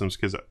embedded systems,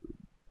 because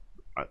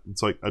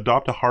it's like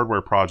adopt a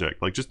hardware project.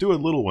 Like just do a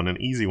little one,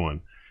 an easy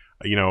one.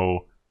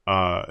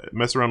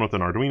 Mess around with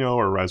an Arduino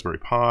or a Raspberry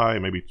Pi.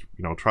 Maybe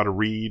try to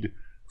read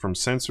from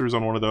sensors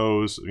on one of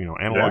those,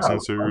 analog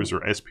sensors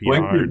or SPI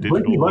or digital.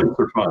 Blinky lights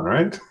are fun,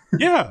 right?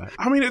 Yeah,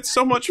 I mean it's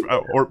so much.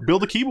 Or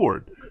build a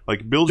keyboard.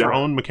 Like build your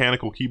own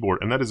mechanical keyboard,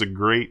 and that is a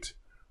great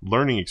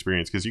learning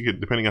experience, because you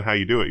could, depending on how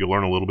you do it, you'll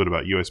learn a little bit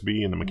about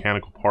USB and the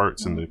mechanical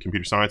parts and the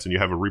computer science, and you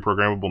have a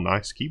reprogrammable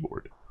nice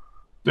keyboard.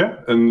 Yeah,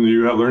 and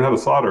you learn how to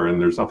solder,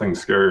 and there's nothing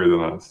scarier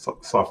than a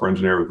software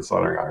engineer with a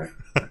soldering iron.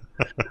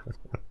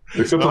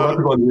 Except an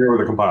electrical engineer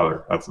with a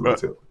compiler. That's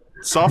it.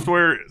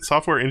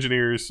 Software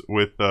engineers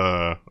with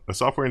a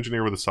software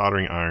engineer with a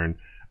soldering iron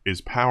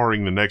is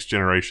powering the next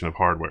generation of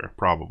hardware,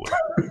 probably.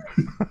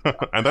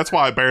 And that's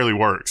why it barely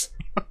works.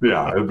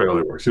 Yeah, it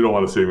barely works. You don't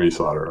want to see me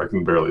solder. I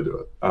can barely do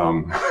it.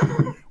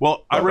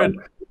 Well, I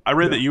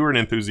read that you were an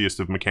enthusiast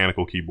of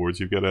mechanical keyboards.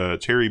 You've got a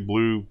Cherry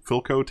Blue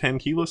Philco 10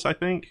 keyless, I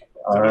think.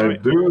 I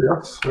do,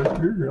 yes. I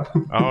do,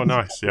 yeah. Oh,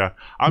 nice. Yeah,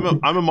 I'm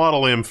a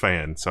Model M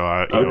fan, so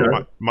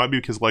might be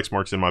because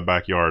Lexmark's in my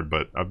backyard,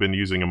 but I've been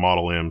using a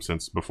Model M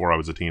since before I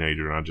was a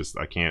teenager, and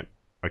I can't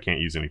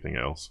use anything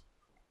else.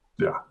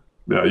 Yeah,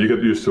 you get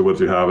used to what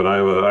you have, and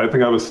I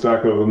think I have a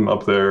stack of them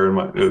up there,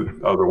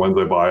 and other ones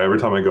I buy. Every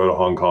time I go to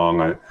Hong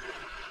Kong, I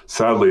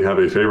sadly have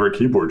a favorite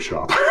keyboard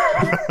shop.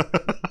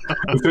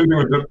 The same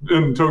thing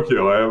in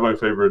Tokyo. I have my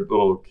favorite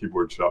little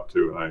keyboard shop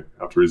too, and I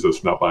have to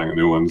resist not buying a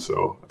new one.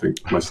 So I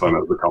think my son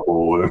has a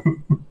couple.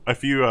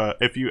 If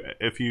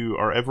you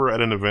are ever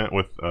at an event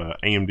with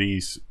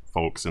AMD's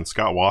folks and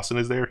Scott Wasson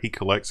is there, he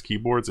collects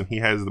keyboards, and he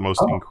has the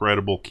most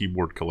incredible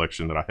keyboard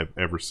collection that I have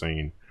ever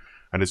seen,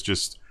 and it's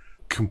just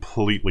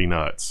completely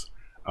nuts.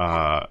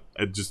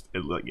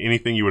 Like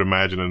anything you would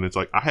imagine, and it's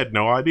like I had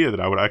no idea that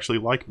I would actually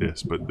like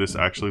this, but this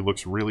actually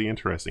looks really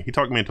interesting. He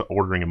talked me into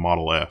ordering a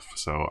Model F,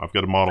 so I've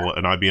got an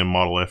IBM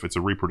Model F. It's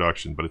a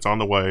reproduction, but it's on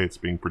the way. It's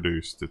being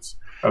produced. It's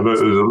one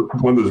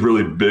of those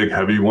really big,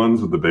 heavy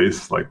ones with the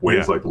base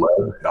weighs like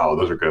lead. Oh,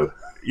 those are good.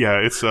 Yeah,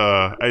 it's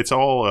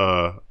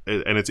all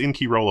and it's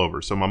in-key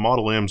rollover. So my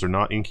Model M's are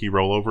not in-key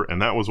rollover,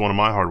 and that was one of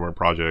my hardware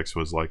projects.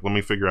 Was like, let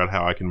me figure out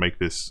how I can make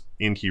this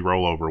in-key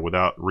rollover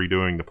without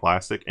redoing the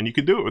plastic. And you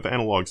can do it with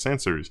analog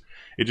sensors.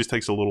 It just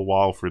takes a little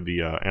while for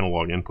the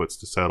analog inputs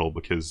to settle,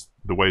 because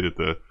the way that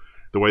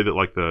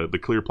the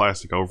clear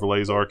plastic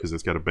overlays are, because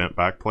it's got a bent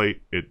back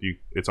plate.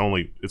 It's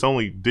only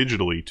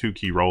digitally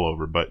 2-key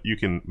rollover, but you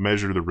can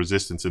measure the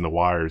resistance in the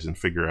wires and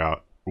figure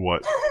out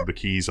what the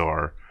keys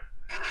are.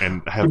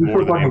 And have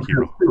more than in-key.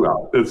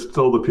 It's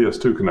still the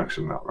PS2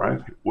 connection now,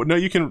 right? Well, no,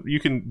 you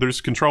can.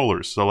 There's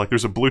controllers, so like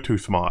there's a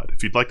Bluetooth mod.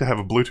 If you'd like to have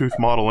a Bluetooth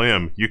Model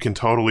M, you can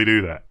totally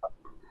do that.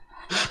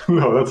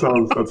 No, that's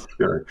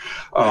scary.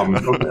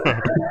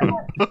 Okay.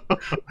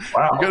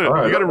 Wow.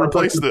 You gotta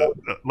replace the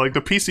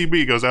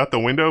PCB goes out the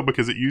window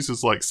because it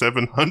uses like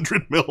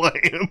 700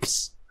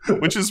 milliamps,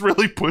 which is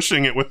really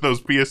pushing it with those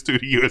PS2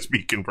 to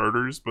USB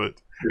converters,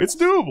 but it's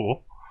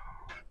doable.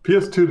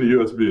 PS2 to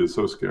USB is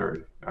so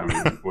scary. I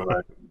mean, when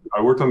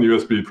I worked on the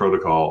USB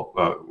protocol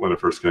when it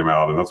first came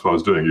out, and that's what I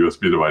was doing,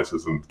 USB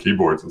devices and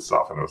keyboards and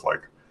stuff, and it was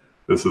like,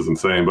 this is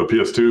insane. But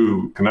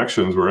PS2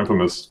 connections were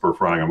infamous for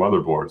frying a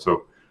motherboard.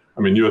 So,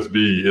 I mean,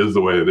 USB is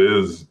the way it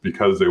is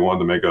because they wanted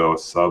to make a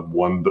sub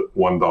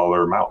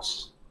 $1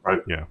 mouse, right?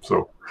 Yeah.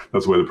 So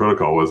that's the way the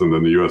protocol was, and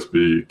then the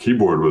USB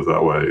keyboard was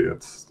that way.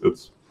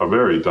 It's a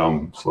very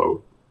dumb,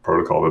 slow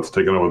protocol that's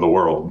taken over the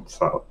world,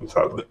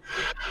 sadly.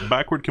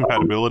 Backward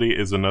compatibility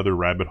is another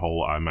rabbit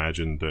hole, I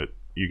imagine, that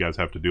you guys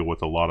have to deal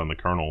with a lot on the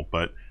kernel,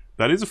 but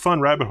that is a fun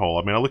rabbit hole.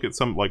 I mean, I look at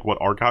some, like what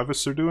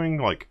archivists are doing,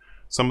 like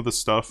some of the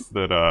stuff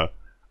that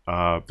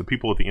the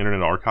people at the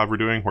Internet Archive are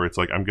doing, where it's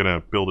like, I'm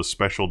gonna build a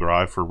special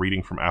drive for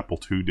reading from Apple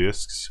II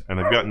discs, and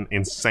they've gotten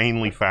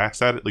insanely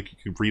fast at it. Like, you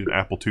could read an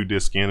Apple II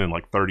disc in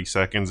like 30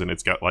 seconds, and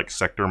it's got like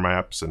sector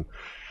maps, and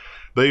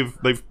they've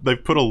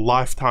put a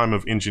lifetime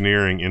of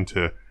engineering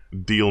into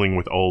dealing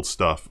with old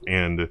stuff,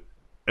 and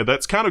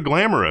that's kind of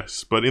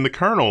glamorous. But in the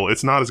kernel,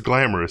 it's not as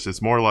glamorous.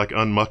 It's more like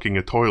unmucking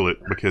a toilet,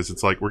 because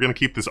it's like, we're going to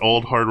keep this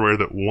old hardware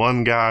that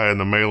one guy in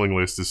the mailing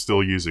list is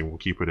still using. We'll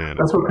keep it in.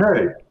 That's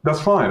okay.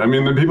 That's fine. I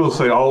mean, then people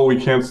say, oh, we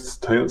can't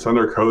send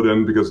our code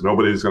in because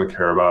nobody's going to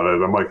care about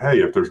it. I'm like, hey,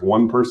 if there's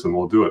one person,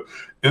 we'll do it.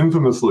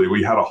 Infamously,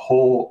 we had a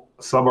whole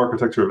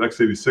sub-architecture of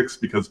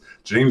x86 because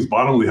James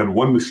Bottomley had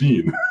one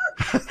machine.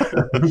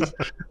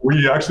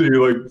 We actually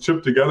like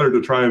chipped together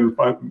to try and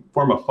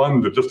form a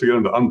fund just to get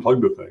him to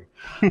unplug the thing.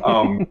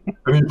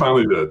 And he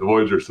finally did. The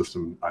Voyager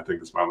system, I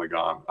think, is finally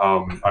gone.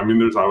 I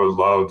mean, I would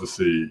love to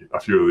see a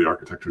few of the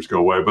architectures go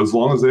away, but as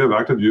long as they have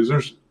active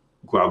users,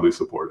 gladly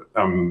support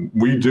it.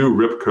 We do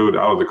rip code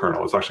out of the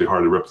kernel. It's actually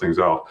hard to rip things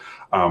out.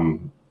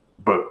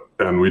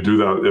 And we do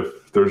that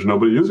if there's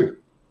nobody using it.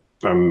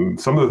 And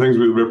some of the things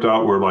we ripped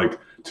out were like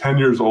 10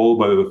 years old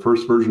by the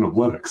first version of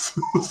Linux.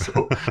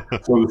 So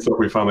some of the stuff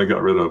we finally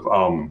got rid of.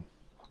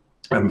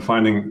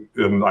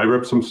 And I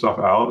ripped some stuff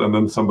out, and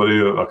then somebody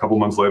a couple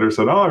months later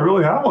said, oh, I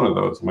really have one of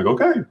those. I'm like,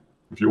 okay,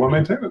 if you want to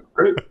maintain it,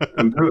 great,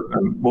 and do it,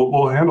 and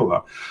we'll handle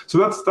that. So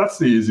that's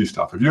the easy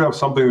stuff. If you have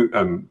something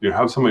and you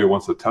have somebody who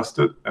wants to test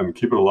it and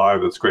keep it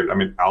alive, that's great. I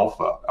mean,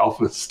 Alpha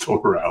is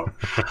still around.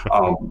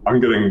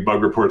 I'm getting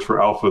bug reports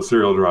for Alpha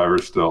serial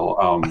drivers still.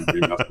 We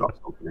messed up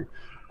something.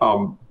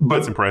 But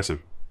that's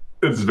impressive.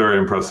 It's very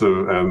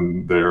impressive,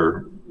 and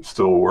they're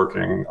still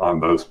working on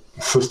those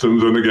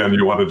systems. And again,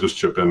 you want to just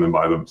chip in and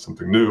buy them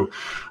something new.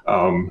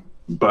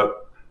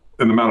 But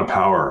in the amount of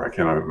power, I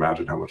can't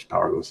imagine how much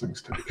power those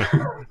things take.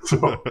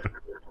 So,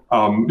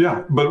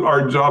 yeah, but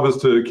our job is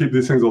to keep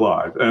these things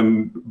alive.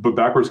 But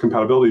backwards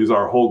compatibility is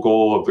our whole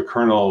goal of the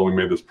kernel. We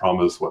made this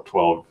promise,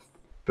 12,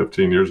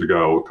 15 years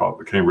ago, called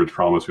the Cambridge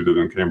Promise we did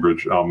in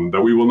Cambridge,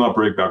 that we will not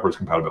break backwards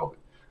compatibility,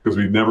 because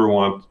we never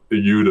want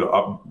you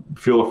to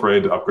feel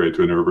afraid to upgrade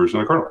to a newer version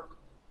of the kernel.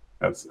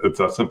 It's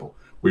that simple.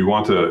 We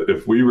want to,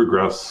 if we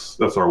regress,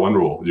 that's our one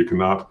rule. You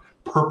cannot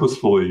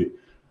purposefully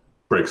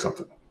break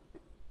something.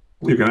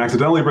 You can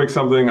accidentally break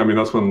something. I mean,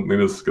 that's when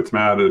Linus gets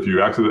mad. If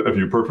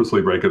you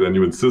purposely break it and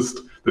you insist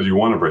that you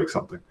want to break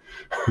something.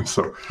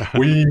 So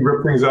we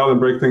rip things out and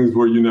break things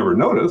where you never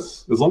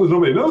notice. As long as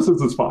nobody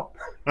notices, it's fine.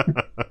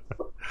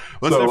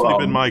 That's definitely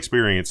been my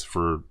experience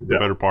for the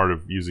better part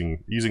of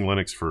using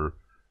Linux for,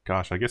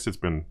 gosh, I guess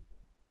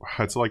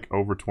it's like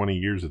over 20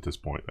 years at this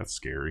point. That's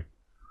scary.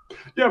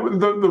 Yeah, but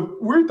the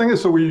weird thing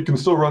is, so you can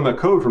still run that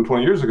code from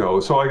 20 years ago.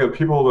 So I get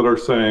people that are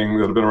saying,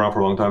 that have been around for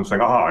a long time,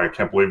 saying, I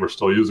can't believe we're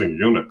still using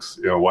Unix.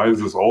 Why is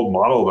this old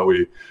model that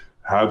we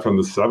had from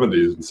the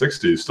 70s and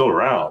 60s still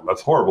around?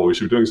 That's horrible. We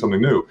should be doing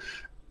something new.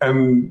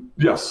 And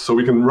yes, so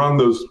we can run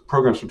those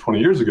programs from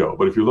 20 years ago.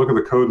 But if you look at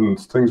the code and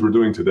things we're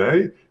doing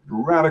today,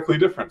 radically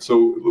different.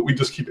 So we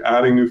just keep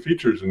adding new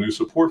features and new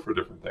support for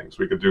different things.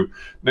 We could do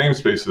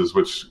namespaces,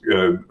 which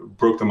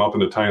broke them up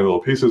into tiny little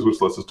pieces, which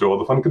lets us do all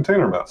the fun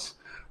container mess.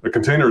 A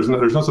container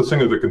there's no such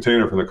thing as a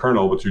container from the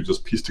kernel, but you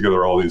just piece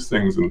together all these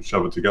things and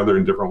shove it together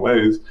in different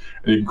ways,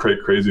 and you can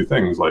create crazy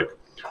things like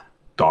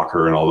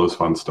Docker and all those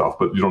fun stuff.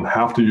 But you don't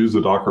have to use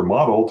the Docker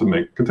model to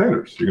make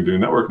containers. You can do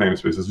network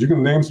namespaces. You can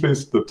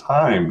namespace the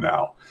time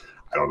now.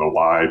 I don't know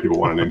why people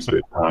want to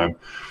namespace time.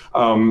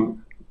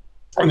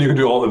 And you can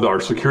do all of our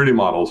security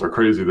models are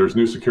crazy. There's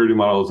new security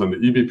models and the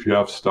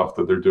eBPF stuff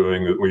that they're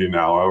doing that we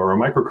now are a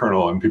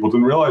microkernel, and people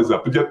didn't realize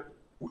that. But yet,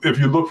 if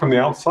you look from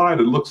the outside,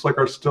 it looks like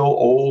our still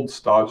old,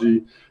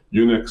 stodgy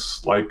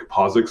Unix-like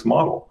POSIX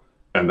model.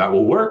 And that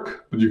will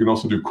work, but you can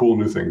also do cool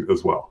new things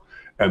as well.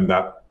 And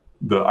that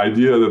the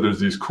idea that there's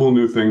these cool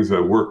new things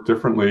that work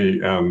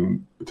differently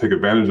and take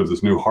advantage of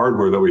this new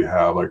hardware that we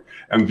have, like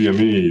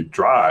NVMe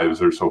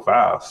drives are so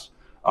fast,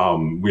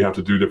 we have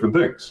to do different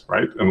things,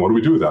 right? And what do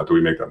we do with that? Do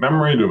we make that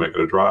memory? Do we make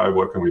it a drive?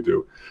 What can we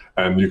do?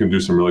 And you can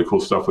do some really cool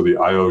stuff with the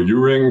IO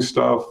U-ring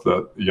stuff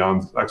that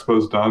Jan's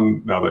Expo's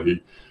done now that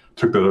he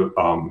took the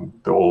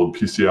old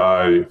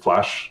PCI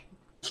flash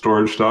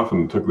storage stuff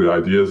and took the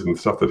ideas and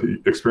stuff that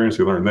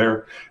he learned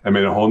there, and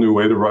made a whole new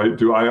way to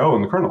do I/O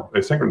in the kernel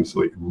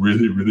asynchronously,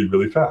 really, really,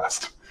 really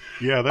fast.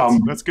 Yeah,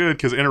 that's good,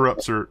 because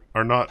interrupts are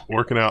not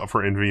working out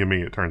for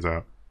NVMe, it turns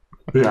out.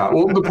 Yeah,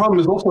 well, the problem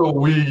is also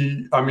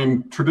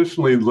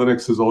traditionally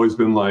Linux has always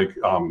been like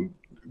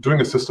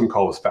doing a system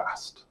call is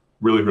fast,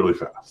 really, really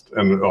fast.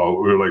 And we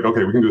were like,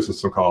 okay, we can do a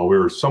system call. We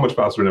were so much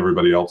faster than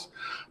everybody else.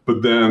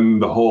 But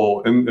then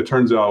and it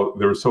turns out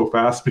they were so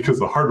fast because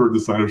the hardware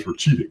designers were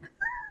cheating.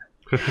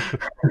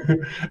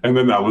 And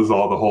then that was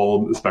all the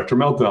whole Spectrum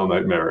meltdown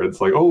nightmare.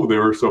 It's like, they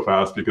were so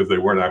fast because they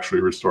weren't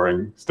actually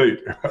restoring state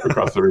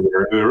across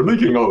everywhere. They were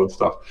leaking all this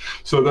stuff.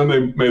 So then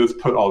they made us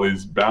put all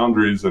these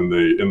boundaries in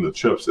the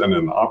chips and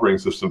in the operating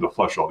system to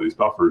flush all these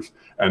buffers.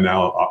 And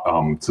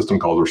now system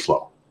calls are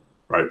slow.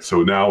 Right.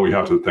 So now we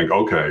have to think,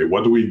 okay,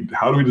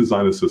 how do we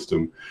design a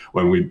system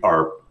when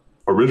our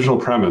original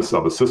premise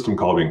of a system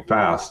call being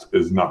fast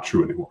is not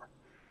true anymore.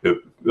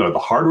 The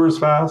hardware is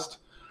fast,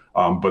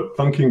 but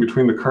thunking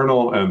between the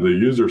kernel and the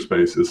user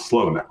space is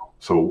slow now.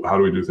 So how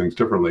do we do things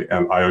differently?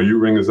 And IOU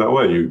ring is that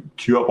way. You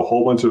queue up a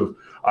whole bunch of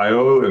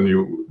IO and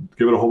you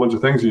give it a whole bunch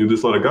of things and you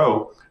just let it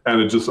go.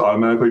 And it just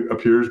automatically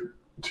appears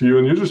to you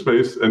in user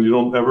space and you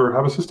don't ever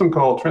have a system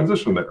call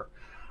transition there.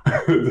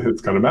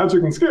 It's kind of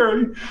magic and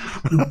scary,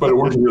 but it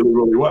works really,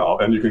 really well.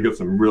 And you can get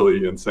some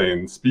really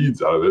insane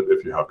speeds out of it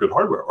if you have good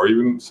hardware, or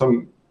even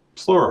some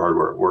slower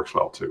hardware works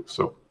well too.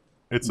 So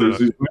there's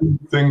these new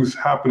things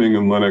happening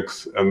in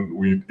Linux, and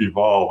we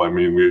evolve. I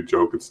mean, we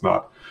joke it's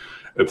not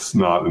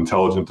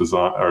intelligent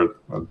design, or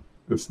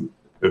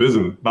it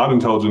isn't not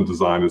intelligent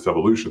design, it's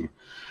evolution.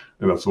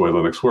 And that's the way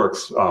Linux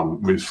works.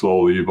 We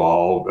slowly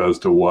evolve as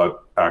to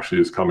what actually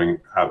is coming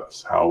at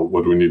us.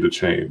 What do we need to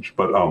change?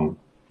 But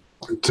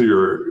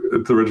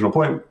to the original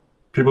point,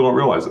 people don't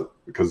realize it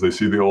because they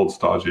see the old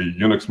stodgy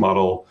Unix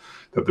model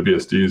that the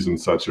BSDs and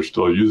such are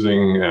still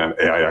using, and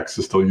AIX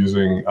is still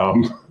using,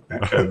 and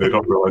they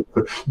don't realize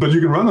that. But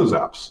you can run those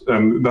apps,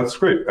 and that's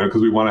great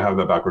because we want to have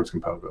that backwards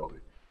compatibility.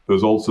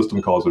 Those old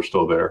system calls are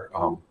still there.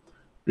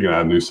 You can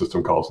add new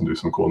system calls and do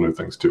some cool new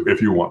things too,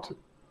 if you want to.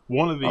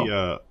 One of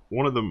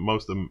the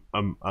most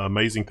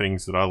amazing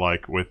things that I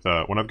like with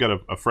when I've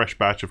got a fresh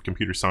batch of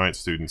computer science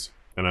students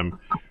and I'm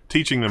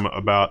teaching them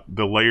about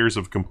the layers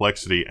of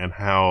complexity and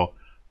how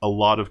a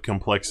lot of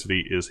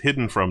complexity is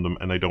hidden from them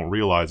and they don't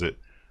realize it.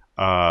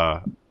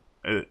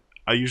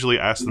 I usually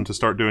ask them to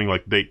start doing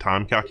like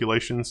date-time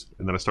calculations,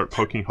 and then I start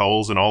poking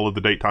holes in all of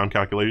the date-time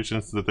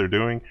calculations that they're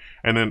doing,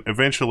 and then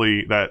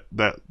eventually that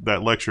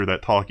lecture,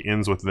 that talk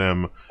ends with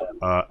them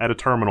at a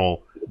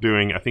terminal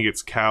doing, I think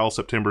it's Cal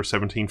September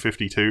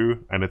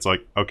 1752, and it's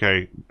like,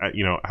 okay,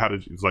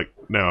 it's like,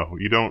 no,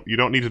 you don't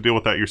need to deal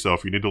with that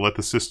yourself. You need to let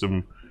the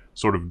system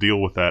sort of deal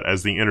with that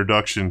as the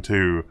introduction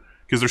to,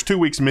 because there's 2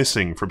 weeks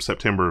missing from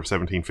September of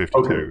 1752.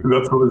 Okay,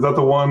 is that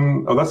the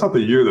one? Oh, that's not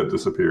the year that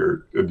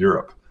disappeared in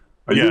Europe.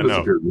 Yeah,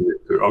 no.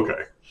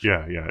 Okay.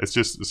 Yeah. It's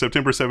just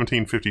September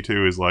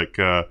 1752 is like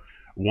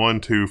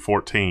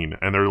 1-2-14,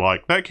 and they're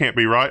like, that can't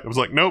be right. I was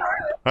like, nope,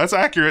 that's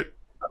accurate.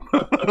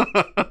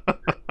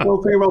 Well,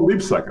 think about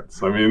leap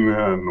seconds. I mean,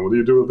 what do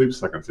you do with leap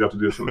seconds? You have to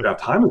do something. Yeah,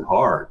 time is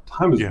hard.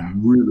 Time is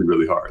really,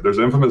 really hard. There's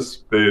an infamous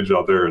page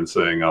out there and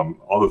saying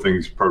all the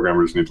things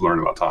programmers need to learn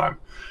about time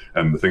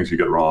and the things you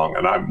get wrong.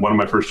 And one of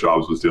my first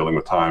jobs was dealing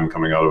with time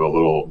coming out of a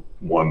little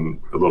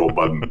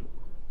button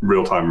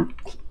real-time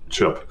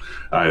chip.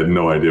 I had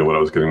no idea what I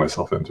was getting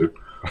myself into.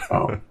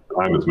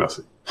 Time is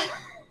messy.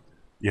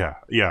 Yeah,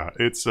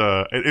 it's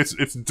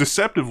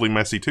deceptively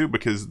messy too,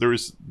 because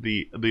there's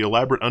the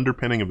elaborate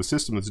underpinning of a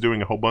system that's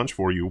doing a whole bunch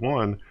for you.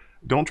 One,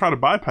 don't try to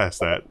bypass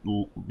that.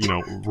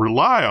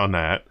 Rely on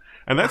that,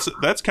 and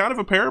that's kind of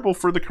a parable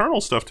for the kernel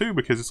stuff too,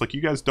 because it's like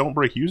you guys don't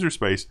break user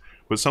space,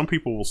 but some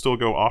people will still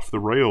go off the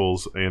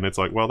rails, and it's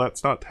like, well,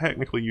 that's not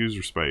technically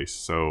user space,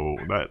 so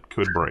that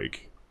could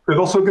break. It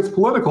also gets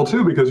political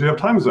too, because you have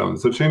time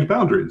zones that change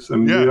boundaries,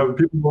 and you have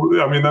people.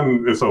 I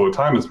mean, so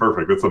time is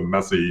perfect. It's a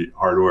messy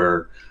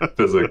hardware,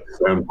 physics,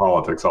 and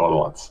politics all at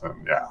once.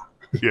 And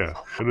yeah,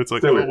 and it's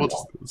like,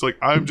 it's like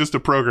I'm just a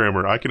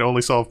programmer. I can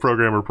only solve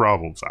programmer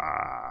problems.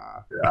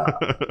 Yeah.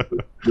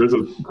 There's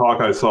a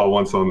talk I saw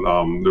once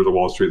on there's a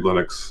Wall Street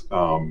Linux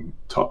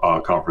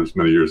conference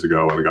many years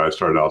ago, and the guy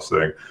started out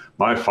saying,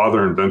 "My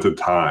father invented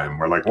time."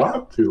 We're like,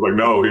 "What?" He's like,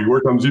 "No, he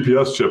worked on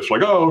GPS chips." We're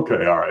like, "Oh,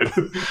 okay, all right."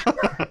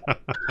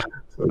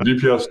 So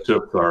GPS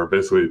chips are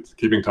basically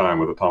keeping time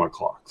with atomic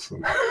clocks.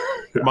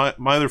 My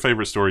other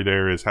favorite story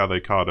there is how they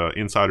caught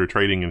insider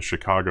trading in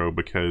Chicago,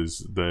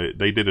 because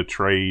they did a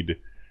trade.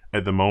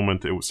 At the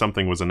moment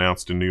something was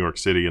announced in New York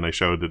City, and they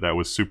showed that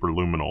was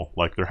superluminal.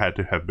 Like there had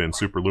to have been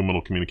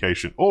superluminal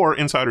communication or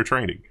insider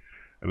trading.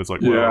 And it's like,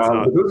 well, it's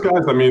not. Those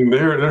guys, I mean,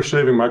 they're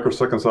shaving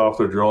microseconds off.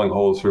 They're drilling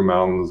holes through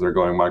mountains. They're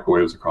going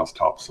microwaves across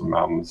tops of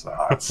mountains.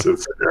 It's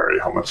scary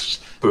how much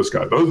those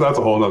guys. That's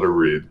a whole other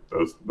breed.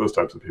 Those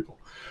types of people.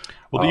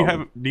 Well,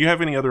 do you have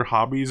any other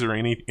hobbies or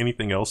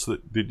anything else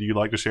that you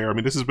like to share? I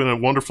mean, this has been a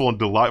wonderful and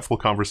delightful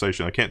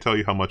conversation. I can't tell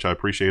you how much I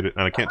appreciate it,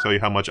 and I can't tell you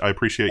how much I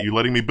appreciate you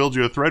letting me build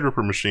you a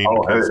Threadripper machine.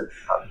 Because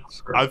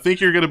I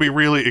think you're going to be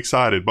really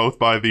excited, both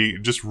by the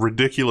just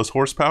ridiculous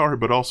horsepower,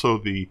 but also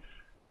the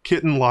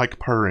kitten-like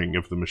purring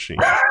of the machine.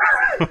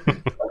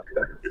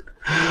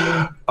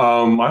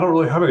 I don't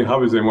really have any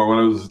hobbies anymore. When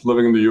I was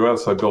living in the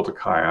U.S., I built a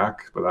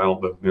kayak, but I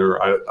don't live near.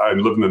 I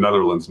live in the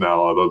Netherlands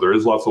now, although there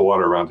is lots of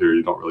water around here.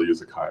 You don't really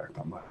use a kayak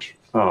that much.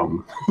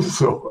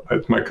 So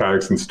my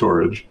kayak's in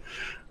storage.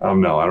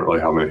 No, I don't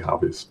really have any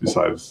hobbies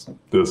besides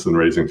this and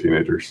raising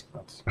teenagers.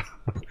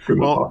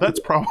 That's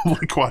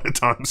probably quite a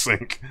time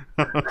sink.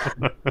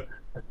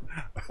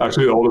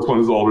 Actually, the oldest one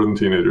is older than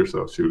teenagers,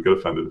 so she would get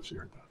offended if she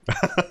heard that.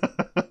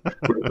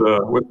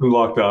 With the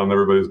lockdown,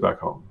 everybody's back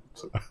home.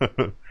 So.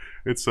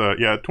 It's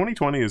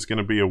 2020 is going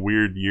to be a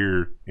weird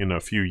year in a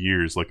few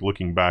years. Like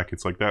looking back,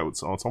 it's like that.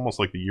 It's almost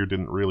like the year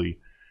didn't really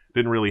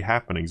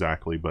happen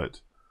exactly. But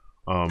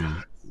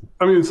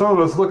I mean, some of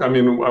us look. I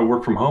mean, I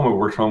work from home. I've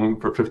worked from home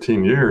for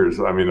 15 years.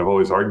 I mean, I've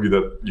always argued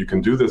that you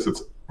can do this.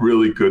 It's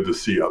really good to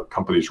see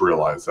companies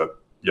realize that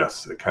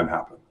yes, it can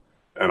happen,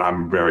 and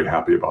I'm very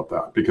happy about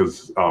that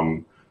because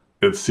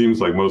it seems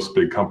like most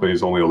big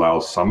companies only allow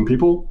some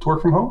people to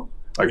work from home.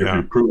 Like if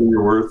you've proven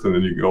your worth and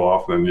then you go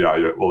off, then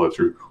we'll let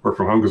you work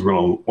from home because we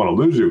don't want to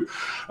lose you.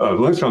 The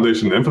Linux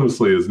Foundation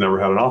infamously has never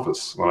had an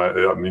office.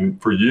 I mean,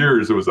 for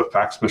years, it was a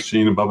fax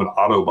machine above an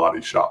auto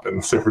body shop in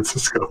San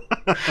Francisco.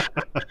 That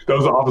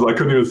was an office. I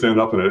couldn't even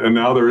stand up in it. And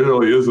now there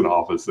really is an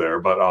office there,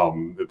 but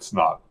it's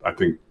not. I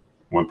think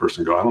one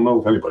person I don't know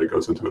if anybody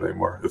goes into it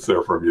anymore. It's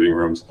there for meeting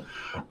rooms.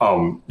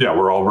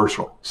 We're all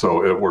virtual.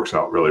 So it works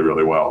out really,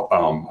 really well.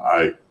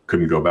 I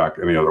couldn't go back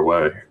any other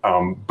way.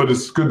 But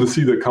it's good to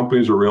see that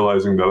companies are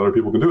realizing that other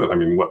people can do it. I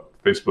mean,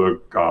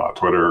 Facebook,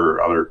 Twitter,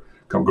 other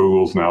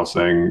Google's now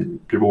saying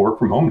people work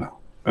from home now,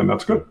 and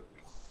that's good.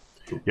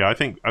 Yeah, I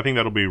think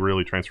that'll be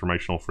really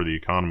transformational for the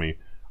economy,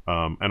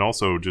 and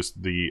also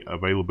just the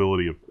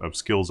availability of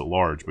skills at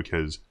large,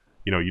 because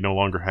you no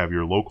longer have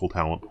your local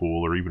talent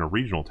pool or even a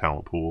regional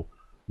talent pool,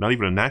 not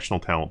even a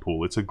national talent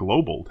pool. It's a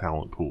global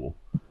talent pool.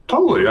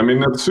 Totally. I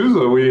mean, at SUSE,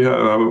 we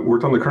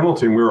worked on the kernel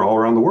team. We were all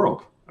around the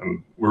world.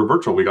 And we were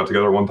virtual. We got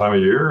together one time a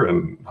year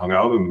and hung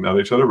out and met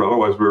each other, but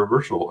otherwise we were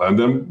virtual. And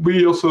then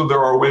there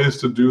are ways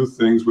to do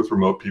things with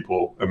remote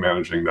people and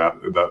managing that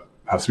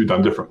has to be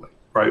done differently,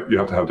 right? You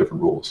have to have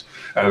different rules.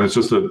 And it's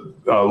just a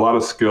lot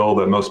of skill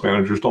that most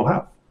managers don't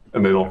have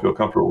and they don't feel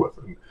comfortable with.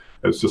 And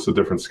it's just a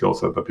different skill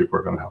set that people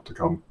are going to have to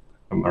come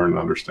and learn and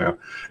understand.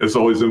 It's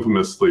always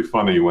infamously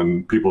funny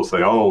when people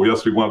say, oh,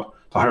 yes, we want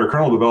to hire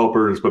kernel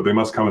developers, but they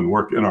must come and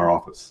work in our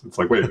office. It's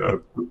like, wait,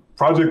 a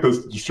project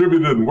that's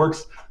distributed and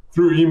works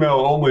through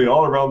email only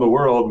all around the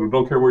world, and we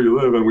don't care where you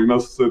live, and we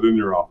must sit in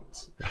your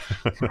office.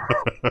 Think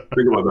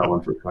about that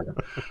one for a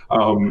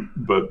second.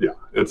 But yeah,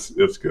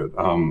 it's good.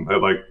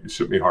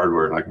 Ship me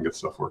hardware and I can get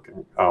stuff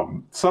working.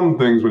 Some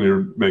things when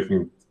you're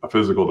making a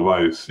physical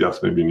device, yes,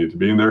 maybe you need to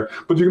be in there,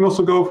 but you can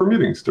also go for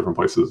meetings different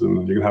places,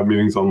 and you can have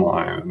meetings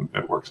online, and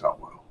it works out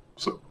well.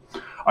 So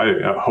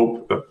I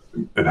hope that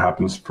it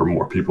happens for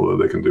more people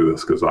that they can do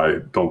this, because I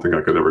don't think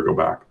I could ever go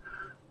back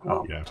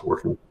to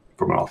working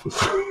from an office.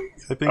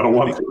 I don't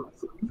want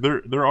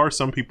to. There are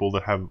some people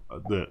that have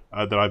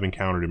that I've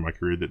encountered in my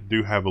career that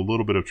do have a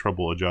little bit of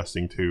trouble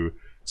adjusting to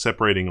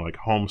separating like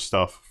home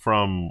stuff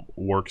from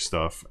work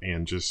stuff,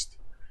 and just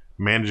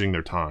managing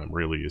their time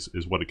really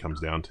is what it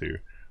comes down to.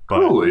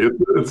 Totally,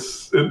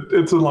 it's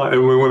a lot.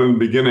 And when in the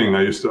beginning,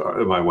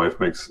 my wife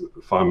makes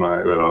fun. I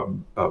had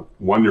a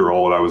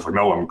 1-year-old. I was like,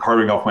 no, I'm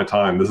carving off my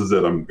time. This is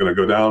it. I'm going to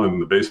go down in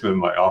the basement in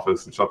my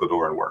office and shut the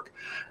door and work.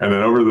 And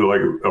then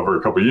over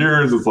a couple of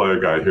years, it's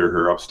like I hear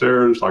her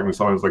upstairs talking to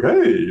someone. It's like,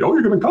 hey,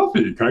 you're getting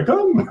coffee. Can I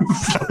come?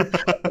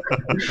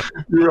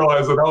 You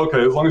realize that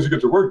okay, as long as you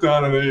get your work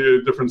done and then you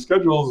get different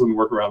schedules and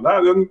work around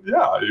that, then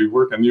you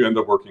work and you end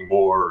up working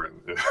more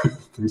and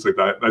things like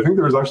that. I think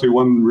there was actually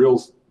one real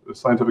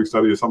scientific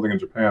study of something in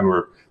Japan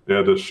where they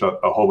had to shut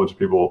a whole bunch of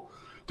people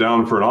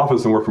down for an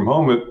office and work from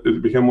home.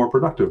 It became more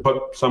productive,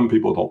 but some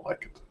people don't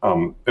like it.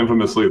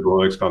 Infamously, at the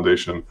Linux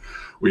Foundation,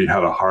 we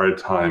had a hard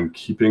time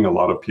keeping a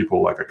lot of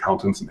people like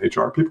accountants and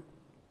HR people,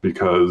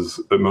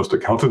 because most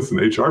accountants and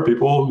HR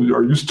people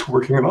are used to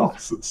working in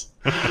offices.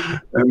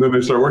 And then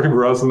they start working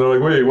for us and they're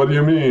like, wait, what do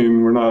you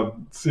mean we're not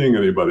seeing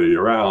anybody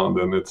around?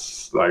 And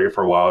it's like,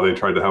 for a while, they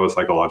tried to have a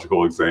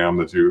psychological exam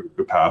that you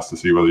could pass to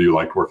see whether you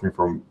liked working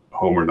from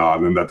home or not.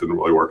 And that didn't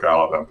really work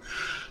out.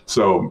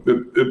 So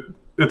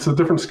it's a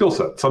different skill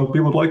set. Some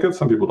people like it,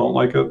 some people don't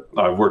like it.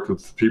 I've worked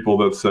with people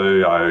that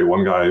say,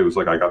 one guy who was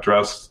like, I got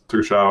dressed,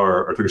 took a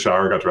shower,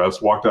 got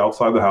dressed, walked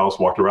outside the house,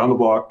 walked around the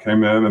block,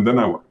 came in, and then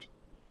I worked.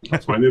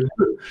 That's what I needed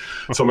to do.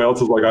 Somebody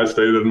else is like, I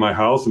stayed in my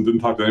house and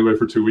didn't talk to anybody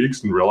for 2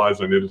 weeks and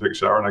realized I needed to take a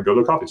shower, and I go to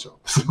a coffee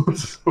shop. So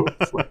it's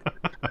like,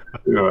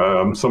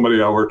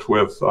 somebody I worked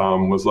with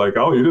was like,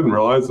 oh, you didn't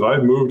realize that I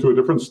had moved to a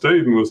different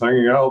state and was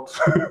hanging out,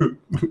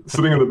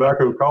 sitting in the back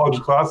of college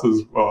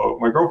classes while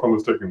my girlfriend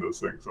was taking those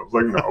things. So I was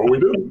like, no,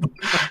 we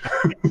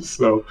didn't.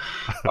 So,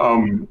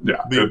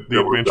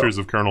 the adventures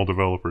of kernel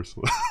developers.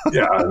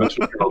 Adventures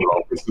of kernel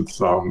developers. It's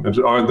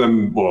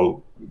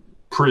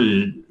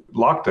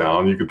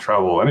pre-lockdown, you could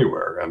travel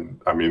anywhere,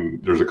 and I mean,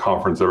 there's a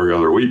conference every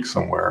other week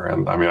somewhere,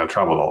 and I mean,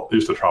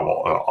 used to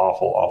travel an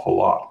awful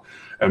lot,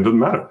 and it doesn't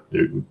matter.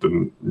 You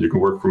can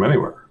work from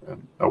anywhere,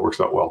 and that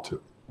works out well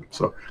too.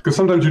 So, because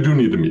sometimes you do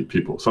need to meet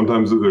people.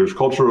 Sometimes there's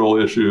cultural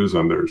issues,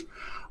 and there's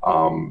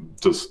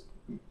just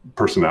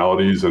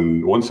personalities,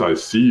 and once I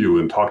see you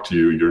and talk to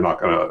you, you're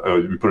not gonna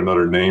you put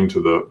another name to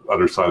the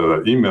other side of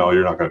that email.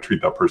 You're not gonna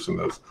treat that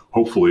person as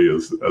hopefully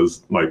as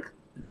like.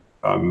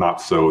 They're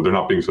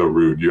not being so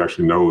rude. You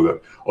actually know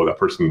that, that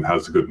person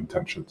has good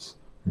intentions,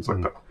 things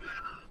like that.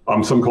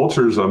 Some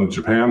cultures,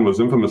 Japan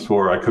was infamous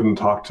for, I couldn't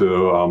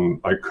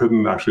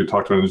actually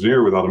talk to an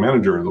engineer without a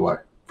manager in the way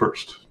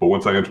first. But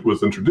once I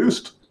was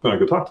introduced, then I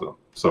could talk to them.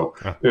 So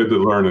they had to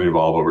learn and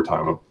evolve over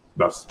time.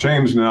 That's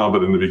changed now,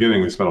 but in the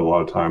beginning, we spent a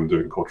lot of time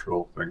doing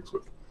cultural things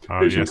with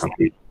Asian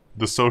countries.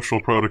 The social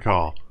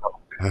protocol.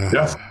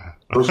 Yes.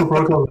 Personal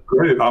protocol is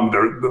great.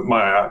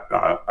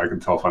 I can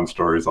tell fun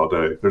stories all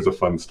day. There's a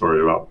fun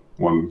story about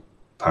one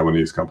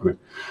Taiwanese company.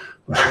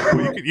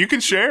 Well, you can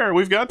share.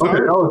 We've got time.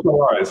 Okay,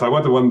 all right. So I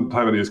went to one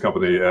Taiwanese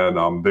company,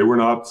 and they were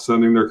not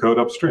sending their code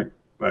upstream.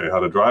 They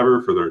had a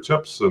driver for their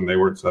chips, and they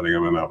weren't sending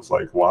them. And I was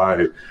like,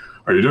 why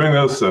are you doing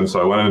this? And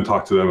so I went in and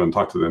talked to them.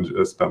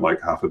 I spent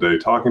like half a day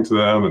talking to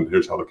them, and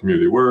here's how the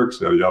community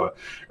works, yada, yada.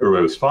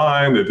 Everybody was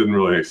fine. They didn't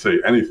really say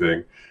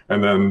anything.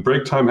 And then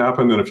break time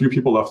happened, and a few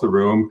people left the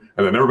room,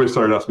 and then everybody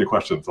started asking me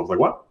questions. I was like,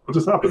 what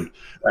just happened?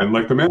 And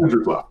like the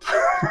managers left.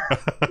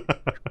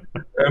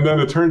 And then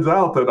it turns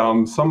out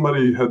that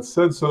somebody had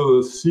said,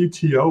 so the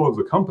CTO of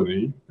the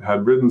company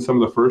had written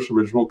some of the first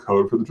original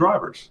code for the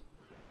drivers.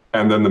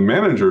 And then the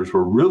managers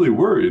were really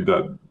worried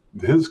that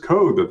his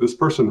code that this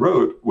person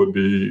wrote would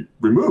be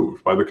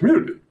removed by the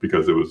community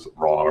because it was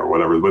wrong or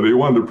whatever, but they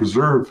wanted to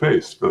preserve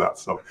face for that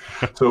stuff.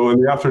 So in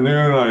the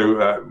afternoon,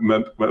 I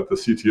met the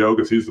CTO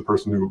because he's the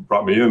person who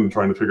brought me in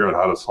trying to figure out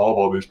how to solve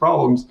all these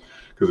problems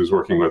because he's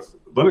working with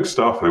Linux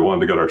stuff. They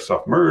wanted to get our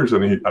stuff merged.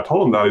 And I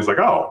told him that. He's like,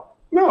 oh,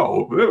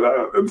 no,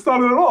 it's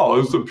not at all.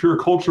 It was a pure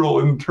cultural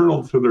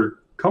internal to their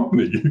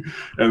company,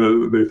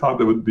 and they thought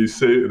that would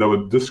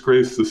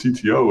disgrace the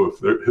CTO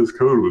if his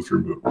code was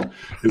removed.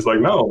 He's like,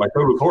 no, my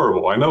code was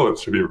horrible. I know it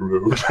should be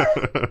removed.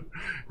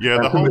 Yeah,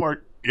 the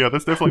hallmark. Yeah,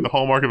 that's definitely the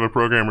hallmark of a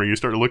programmer. You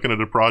start looking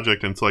at a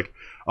project and it's like,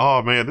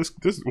 oh man, this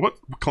what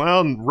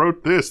clown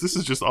wrote this? This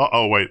is just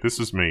oh wait, this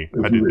is me.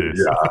 I did this.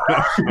 Yeah.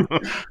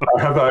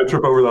 I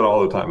trip over that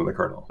all the time in the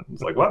kernel.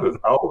 It's like, what is?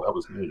 Oh, that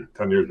was me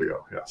 10 years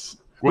ago. Yes.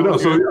 Well,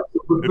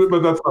 but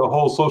that's a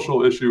whole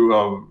social issue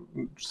of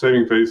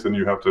saving face, and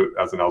you have to,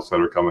 as an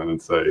outsider, come in and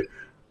say,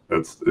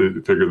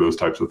 figure those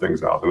types of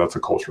things out, and that's a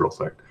cultural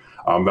thing.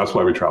 That's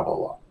why we travel a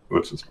lot,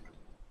 which is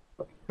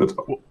that's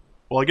fun.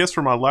 Well, I guess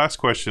for my last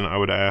question, I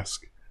would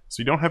ask.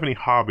 So you don't have any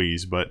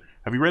hobbies, but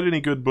have you read any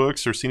good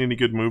books or seen any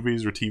good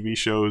movies or TV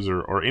shows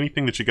or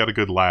anything that you got a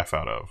good laugh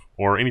out of,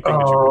 or anything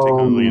that you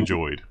particularly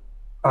enjoyed?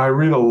 I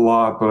read a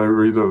lot, but I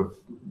read of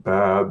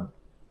bad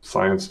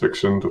science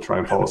fiction to try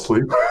and fall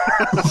asleep.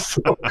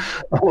 So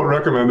I won't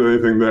recommend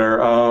anything there.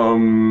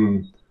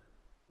 The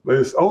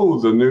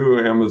new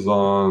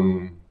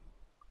Amazon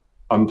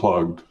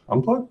Unplugged one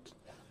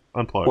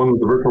with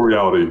the virtual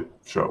reality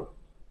show.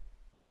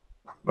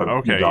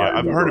 Okay, yeah,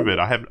 I've heard of it.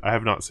 I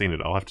have not seen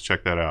it. I'll have to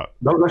check that out.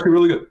 That was actually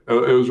really good.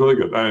 It was really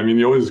good. I mean,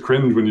 you always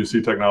cringe when you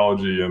see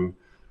technology and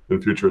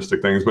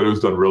futuristic things, but it was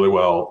done really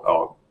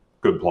well.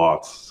 Good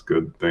plots,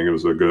 good thing. It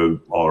was a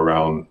good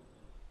all-around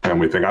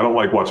family thing. I don't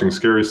like watching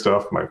scary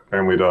stuff. My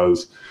family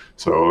does.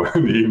 So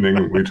in the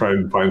evening, we try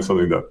and find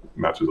something that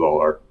matches all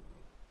our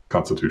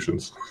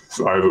constitutions.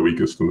 So I have the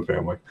weakest in the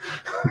family.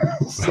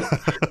 So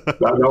that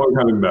one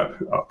kind of met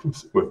up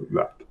with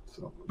that.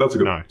 So that's a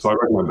good one. So I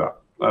recommend that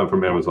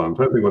from Amazon. I'm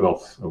trying to think what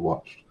else I've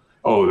watched.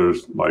 Oh,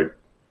 there's like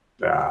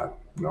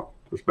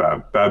there's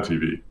bad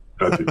TV.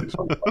 Bad TV is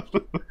fun to watch.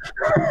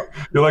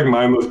 You like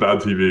mindless bad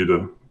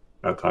TV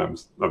at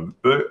times.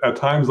 At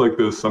times like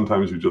this,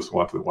 sometimes you just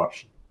want to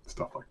watch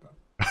stuff like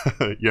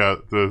that. Yeah,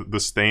 the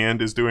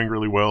Stand is doing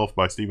really well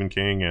by Stephen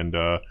King, and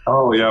but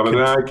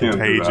I can't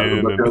do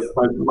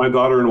that. My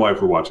daughter and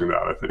wife were watching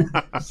that, I think.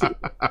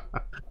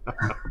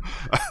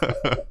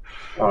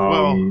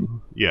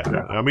 Well,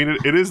 yeah. I mean,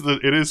 it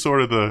is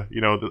sort of the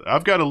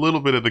I've got a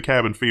little bit of the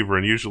cabin fever,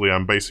 and usually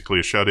I'm basically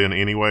a shut in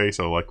anyway.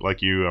 So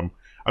like you,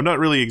 I'm not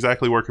really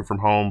exactly working from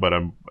home, but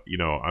I'm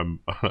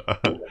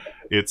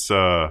it's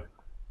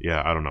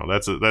yeah, I don't know.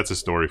 That's a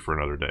story for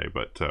another day.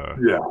 But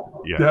yeah.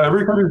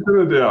 Every country's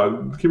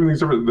doing keeping things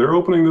different. They're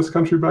opening this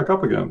country back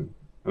up again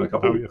in a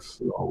couple of weeks.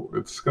 So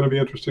it's going to be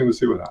interesting to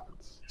see what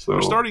happens. So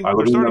they're starting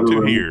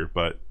to here,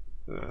 but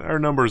our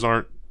numbers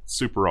aren't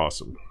super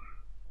awesome.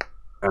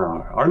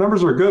 Our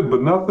numbers are good,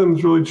 but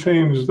nothing's really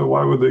changed. So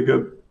why would they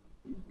get?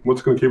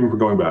 What's going to keep them from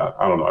going bad?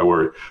 I don't know. I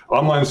worry.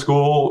 Online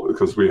school,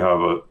 because we have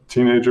a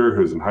teenager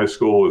who's in high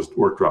school, has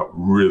worked out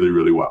really,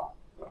 really well.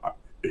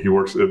 He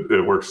works.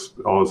 It works.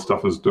 All his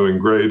stuff is doing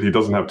great. He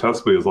doesn't have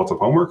tests, but he has lots of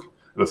homework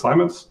and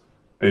assignments.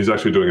 And he's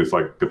actually doing his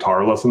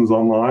guitar lessons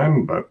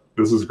online. But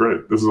this is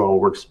great. This all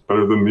works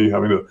better than me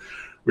having to.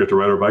 We have to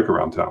ride our bike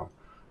around town.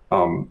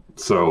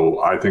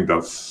 So I think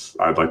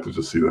I'd like to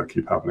just see that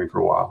keep happening for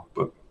a while.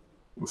 But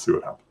we'll see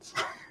what happens.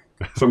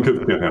 Some kids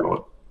can't handle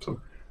it.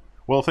 So.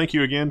 Well, thank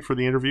you again for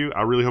the interview.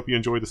 I really hope you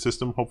enjoyed the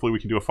system. Hopefully, we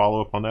can do a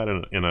follow up on that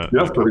in a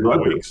couple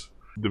of weeks.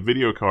 The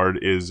video card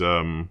is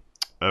a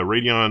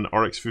Radeon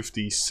RX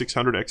 50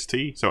 600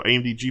 XT, so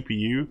AMD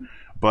GPU,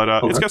 but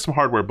it's got some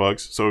hardware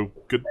bugs, so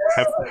good.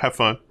 Have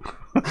fun.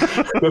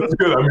 That's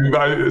good. I mean,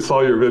 I saw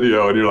your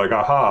video and you're like,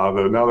 aha,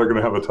 now they're going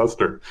to have a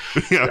tester.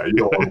 Yeah, you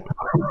don't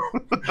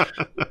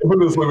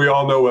Honestly, we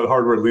all know what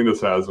hardware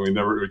Linus has, and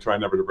we try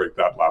never to break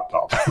that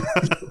laptop.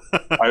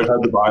 I've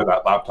had to buy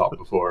that laptop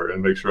before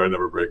and make sure I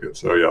never break it.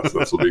 So yes,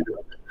 this will be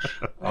good.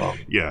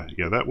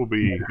 That will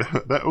be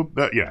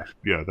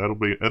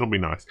that'll be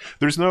nice.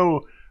 There's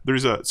no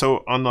There's a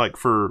so on like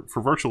for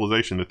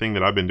virtualization, the thing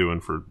that I've been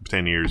doing for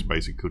 10 years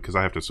basically, because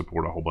I have to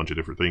support a whole bunch of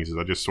different things, is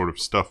I just sort of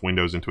stuff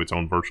Windows into its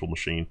own virtual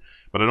machine,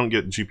 but I don't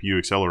get GPU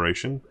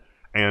acceleration.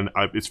 And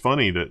it's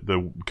funny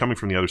that coming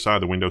from the other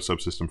side, the Windows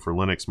subsystem for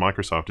Linux,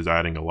 Microsoft is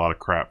adding a lot of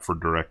crap for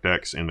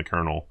DirectX in the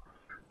kernel.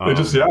 They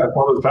just I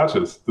saw those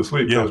patches this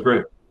week. Yeah, that was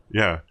great.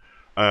 Yeah,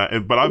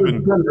 but I've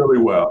been done really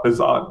well. It's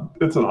odd.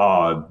 It's an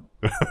odd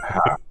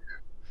hack.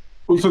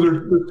 Well, so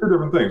there's two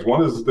different things.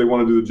 One is they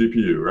want to do the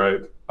GPU,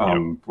 right,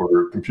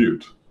 for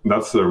compute. And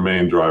that's their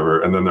main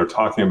driver. And then they're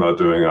talking about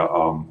doing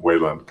a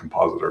Wayland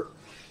compositor.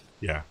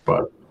 Yeah,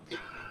 but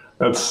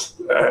it's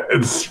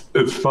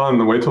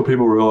fun. Wait till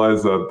people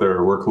realize that their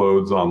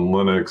workloads on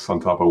Linux on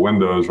top of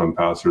Windows run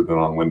faster than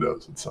on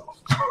Windows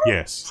itself.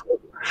 Yes.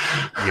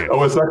 Yes.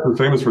 OS X is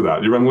famous for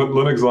that. You run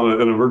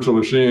Linux in a virtual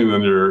machine,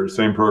 and your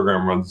same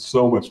program runs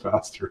so much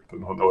faster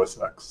than on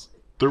OS X.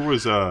 There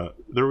was a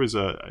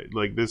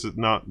like, this is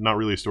not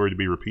really a story to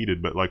be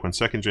repeated, but like when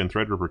second gen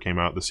Threadripper came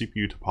out, the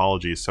CPU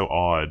topology is so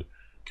odd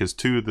because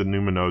 2 of the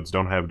NUMA nodes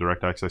don't have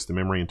direct access to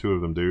memory and 2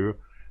 of them do.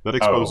 That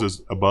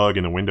exposes a bug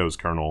in the Windows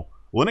kernel.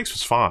 Linux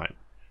was fine,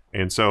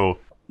 and so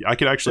I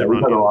could actually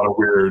run. We've had a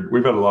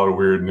lot of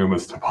weird NUMA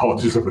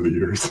topologies over the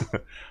years.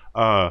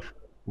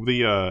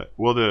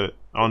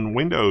 On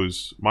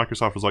Windows,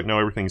 Microsoft was like, no,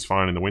 everything's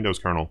fine in the Windows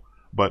kernel.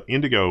 But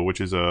Indigo,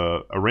 which is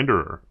a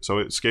renderer, so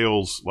it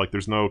scales, like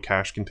there's no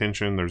cache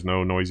contention, there's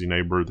no noisy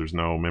neighbor, there's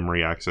no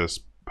memory access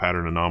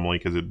pattern anomaly,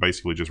 because it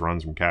basically just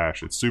runs from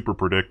cache. It's super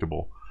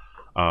predictable.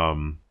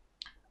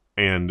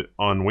 And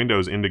on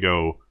Windows,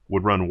 Indigo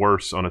would run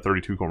worse on a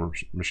 32-core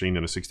machine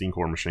than a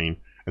 16-core machine.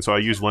 And so I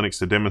used Linux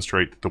to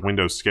demonstrate that the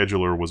Windows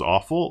scheduler was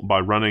awful by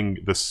running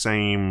the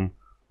same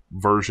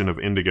version of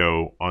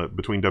Indigo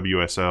between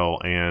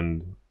WSL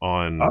and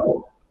on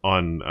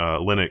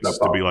Linux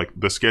to be like,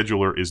 the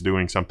scheduler is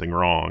doing something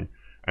wrong.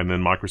 And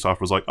then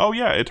Microsoft was like, oh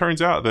yeah, it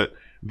turns out that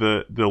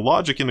the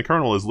logic in the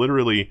kernel is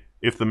literally,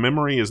 if the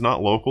memory is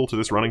not local to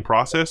this running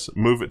process,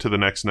 move it to the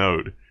next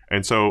node.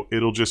 And so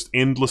it'll just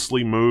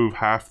endlessly move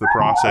half the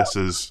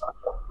processes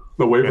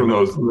away from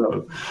those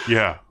nodes.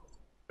 Yeah.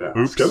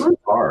 Oops. Scheduling's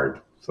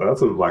hard, so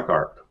that's a black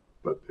art.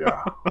 But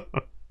yeah.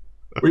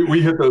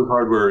 we hit those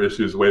hardware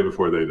issues way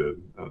before they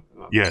did.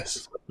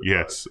 Yes,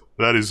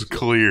 that is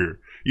clear.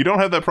 You don't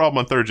have that problem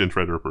on third gen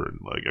Threadripper,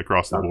 like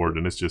across the board,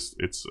 and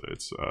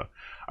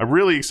I'm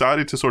really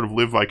excited to sort of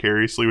live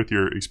vicariously with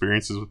your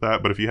experiences with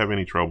that. But if you have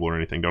any trouble or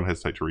anything, don't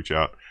hesitate to reach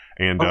out.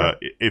 And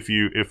if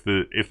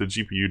the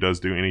GPU does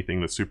do anything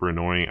that's super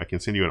annoying, I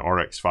can send you an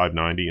RX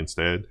 590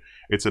 instead.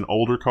 It's an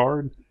older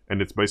card, and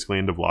it's basically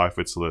end of life.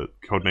 It's the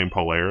codename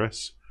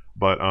Polaris,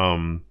 but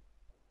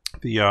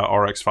the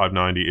RX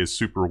 590 is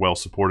super well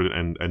supported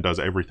and does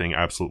everything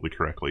absolutely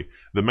correctly.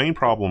 The main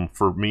problem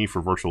for me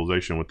for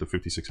virtualization with the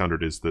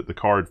 5600 is that the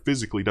card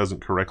physically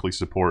doesn't correctly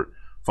support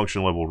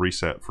function level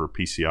reset for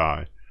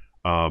PCI.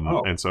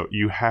 And so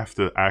you have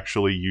to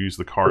actually use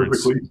the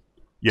card's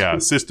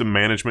system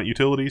management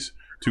utilities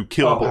to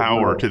kill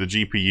power to the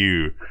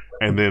GPU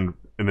and then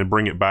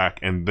bring it back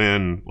and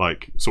then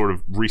like sort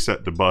of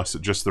reset the bus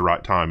at just the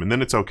right time, and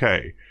then it's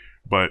okay.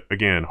 But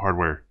again,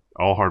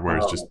 all hardware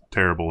is just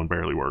terrible and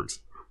barely works.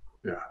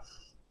 Yes.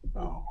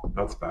 Oh,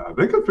 that's bad.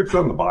 They could fix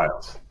that in the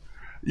BIOS.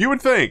 You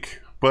would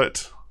think,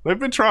 but they've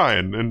been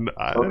trying, and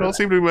I don't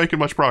seem to be making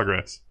much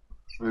progress.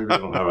 Maybe I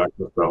don't have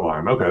access to that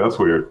line. Okay, that's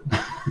weird.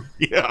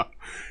 Yeah.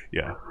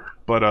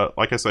 But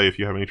like I say, if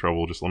you have any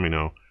trouble, just let me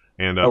know.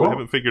 And I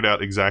haven't figured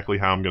out exactly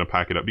how I'm going to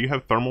pack it up. Do you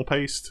have thermal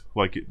paste?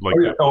 I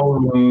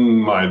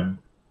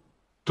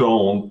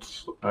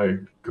don't. I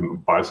can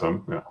buy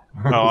some. Yeah.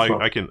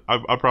 I can.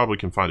 I probably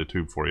can find a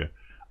tube for you.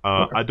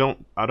 I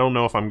don't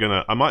know if I'm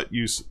gonna. I might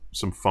use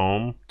some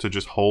foam to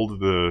just hold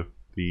the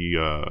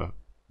CPU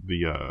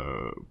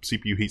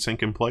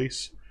heatsink in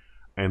place,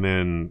 and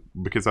then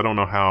because I don't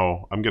know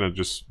how, I'm gonna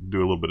just do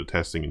a little bit of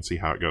testing and see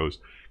how it goes,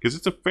 because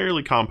it's a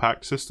fairly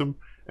compact system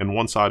and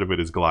one side of it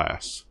is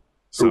glass,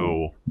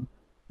 so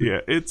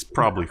yeah, it's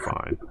probably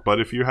fine. But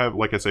if you have,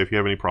 like I say, if you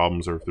have any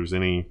problems or if there's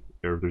any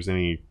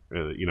any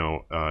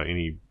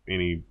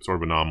sort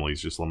of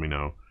anomalies, just let me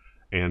know.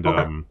 And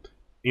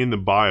in the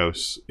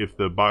BIOS, if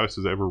the BIOS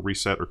is ever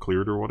reset or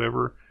cleared or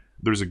whatever,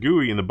 there's a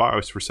GUI in the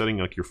BIOS for setting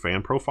like your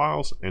fan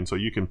profiles, and so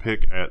you can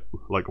pick at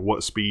like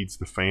what speeds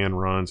the fan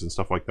runs and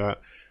stuff like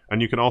that.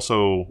 And you can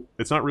also,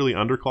 it's not really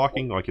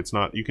underclocking, like it's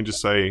not, you can just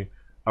say,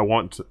 I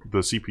want the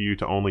CPU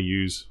to only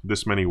use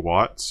this many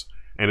watts,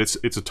 and it's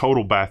a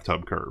total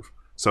bathtub curve.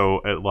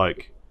 So at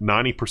like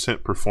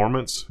 90%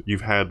 performance,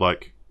 you've had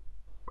like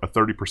a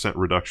 30%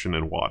 reduction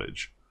in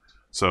wattage.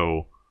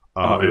 So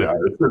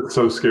it's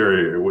so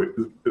scary.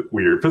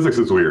 Weird. Physics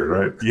is weird,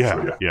 right?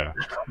 Yeah.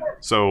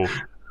 So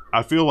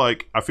I feel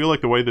like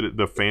the way that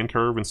the fan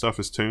curve and stuff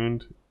is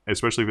tuned,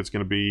 especially if it's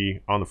going to be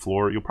on the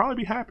floor, you'll probably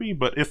be happy.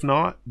 But if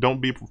not,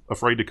 don't be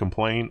afraid to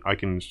complain. I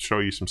can show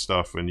you some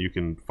stuff, and you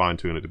can fine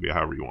tune it to be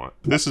however you want.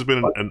 This has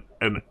been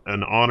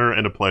an honor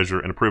and a pleasure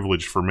and a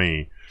privilege for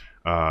me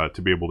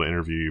to be able to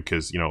interview you,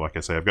 because like I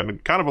say, I've gotten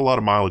kind of a lot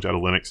of mileage out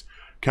of Linux.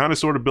 kind of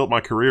sort of built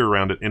my career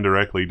around it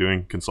indirectly,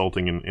 doing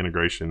consulting and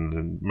integration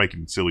and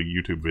making silly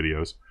YouTube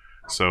videos.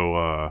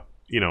 So,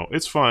 you know,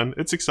 it's fun.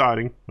 It's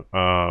exciting.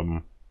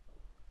 And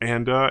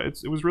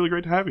it was really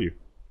great to have you.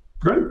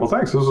 Great. Well,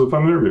 thanks. This was a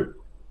fun interview.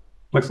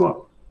 Thanks a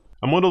lot.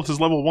 I'm Wendell. This is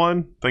Level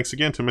 1. Thanks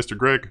again to Mr.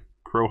 Greg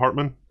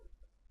Kroah-Hartman.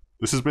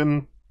 This has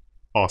been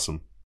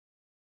awesome.